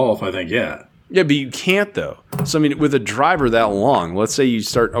controlled golf, I think yeah. Yeah, but you can't though. So I mean, with a driver that long, let's say you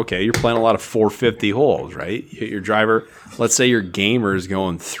start. Okay, you're playing a lot of 450 holes, right? You hit your driver. Let's say your gamer is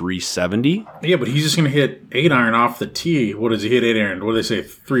going 370. Yeah, but he's just going to hit 8-iron off the tee. What does he hit 8-iron? What do they say,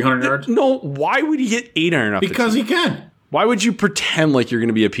 300 yards? No, why would he hit 8-iron off Because the tee? he can. Why would you pretend like you're going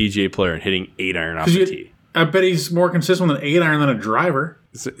to be a PGA player and hitting 8-iron off the tee? I bet he's more consistent with an 8-iron than a driver.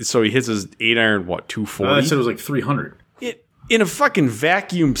 So he hits his 8-iron, what, 240? I said it was like 300. In a fucking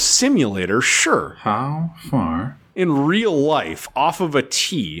vacuum simulator, sure. How far? In real life, off of a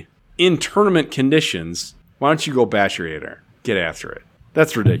tee, in tournament conditions, why don't you go bash your 8-iron? Get after it.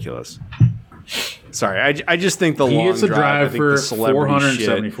 That's ridiculous. Sorry, I just think the He long hits a drive, drive I think for the celebrity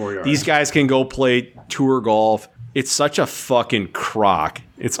 474 shit, yards. these guys can go play tour golf. It's such a fucking crock.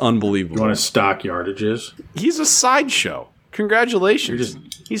 It's unbelievable. You want to stock yardages? He's a sideshow. Congratulations.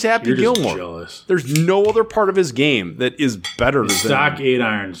 He's Happy You're just Gilmore. jealous. There's no other part of his game that is better than Stock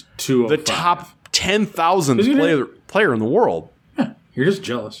 8-irons, 205. the top 10,000th player in the world. Yeah, you're just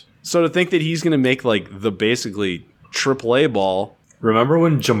jealous. So to think that he's going to make like the basically AAA ball. Remember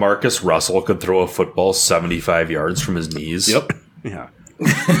when Jamarcus Russell could throw a football 75 yards from his knees? Yep. Yeah.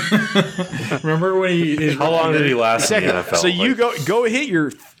 Remember when he? How long did he last in the NFL? So you go hit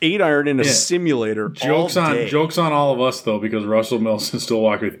your 8-iron in a simulator. Jokes on all of us though, because Russell Wilson still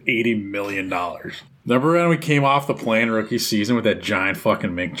walked with $80 million. Remember when we came off the plane rookie season with that giant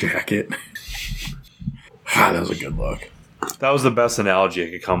fucking mink jacket? That was a good look. That was the best analogy I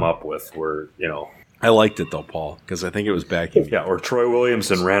could come up with. Where I liked it though, Paul, because I think it was back in. Or Troy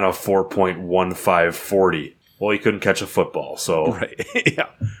Williamson ran a 4.1540. Well, he couldn't catch a football, so Right. Yeah.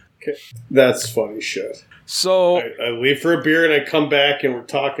 Okay. That's funny shit. So I leave for a beer and I come back and we're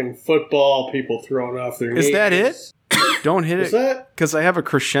talking football, people throwing off their knees. is that it? Don't hit Is it. that? Because I have a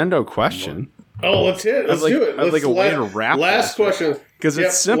crescendo question. Oh, let's hit it. Let's do it. I'd like a way to wrap Last this. question. 'Cause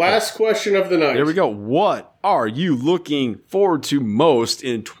it's simple. Last question of the night. There we go. What are you looking forward to most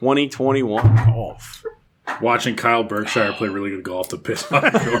in 2021 golf? Watching Kyle Berkshire play really good golf to piss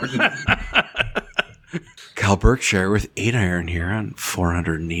off Jordan. Kyle Berkshire with 8-iron here on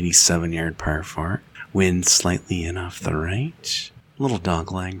 487-yard par 4. Wind slightly in off the right. Little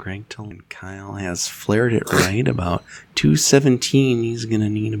dog leg, Greg told. And Kyle has flared it right about 217. He's going to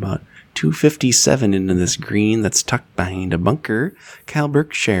need about 257 into this green that's tucked behind a bunker. Kyle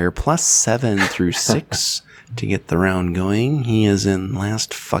Berkshire +7 through 6 to get the round going. He is in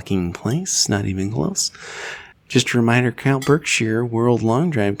last fucking place. Not even close. Just a reminder, Kyle Berkshire World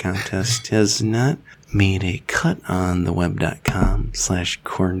Long Drive Contest has not made a cut on the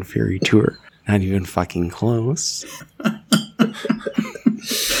web.com/Corn Ferry Tour. Not even fucking close.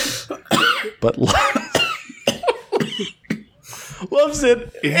 But loves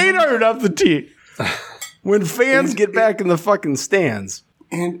it. 8-iron off the tee. When fans get back in the fucking stands.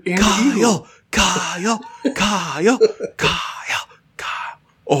 And Kyle.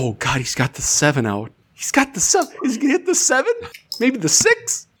 Oh, God, he's got the 7 out. He's got the 7. Is he going to hit the 7? Maybe the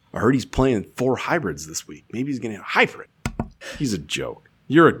 6? I heard he's playing 4 hybrids this week. Maybe he's going to hit a hybrid. He's a joke.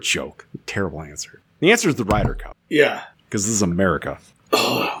 You're a joke. Terrible answer. The answer is the Ryder Cup. Yeah. Because this is America.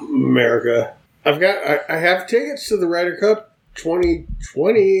 Oh, America. I have tickets to the Ryder Cup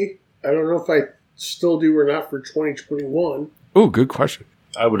 2020. I don't know if I still do or not for 2021. Oh, good question.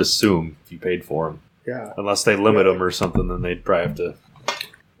 I would assume if you paid for them. Yeah. Unless they limit them or something, then they'd probably have to.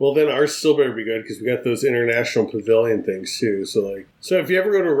 Well, then ours still better be good because we got those international pavilion things too. So if you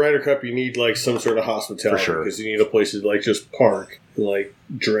ever go to a Ryder Cup, you need like some sort of hospitality For sure. because you need a place to like just park and like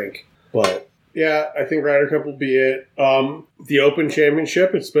drink. But yeah, I think Ryder Cup will be it. The Open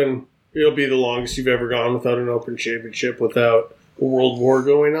Championship, it'll be the longest you've ever gone without an Open Championship without a World War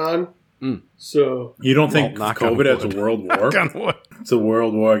going on. Mm. So You don't think knock on COVID has a wood. world war? Knock on wood. It's a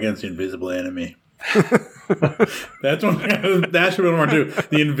world war against the invisible enemy. That's what we want to do.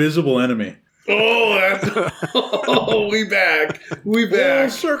 The invisible enemy. we back. We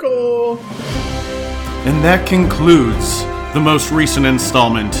back. Circle. And that concludes the most recent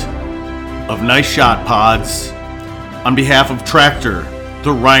installment of Nice Shot Pods. On behalf of Tractor,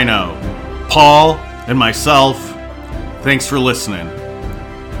 the Rhino, Paul, and myself, thanks for listening.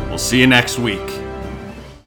 We'll see you next week.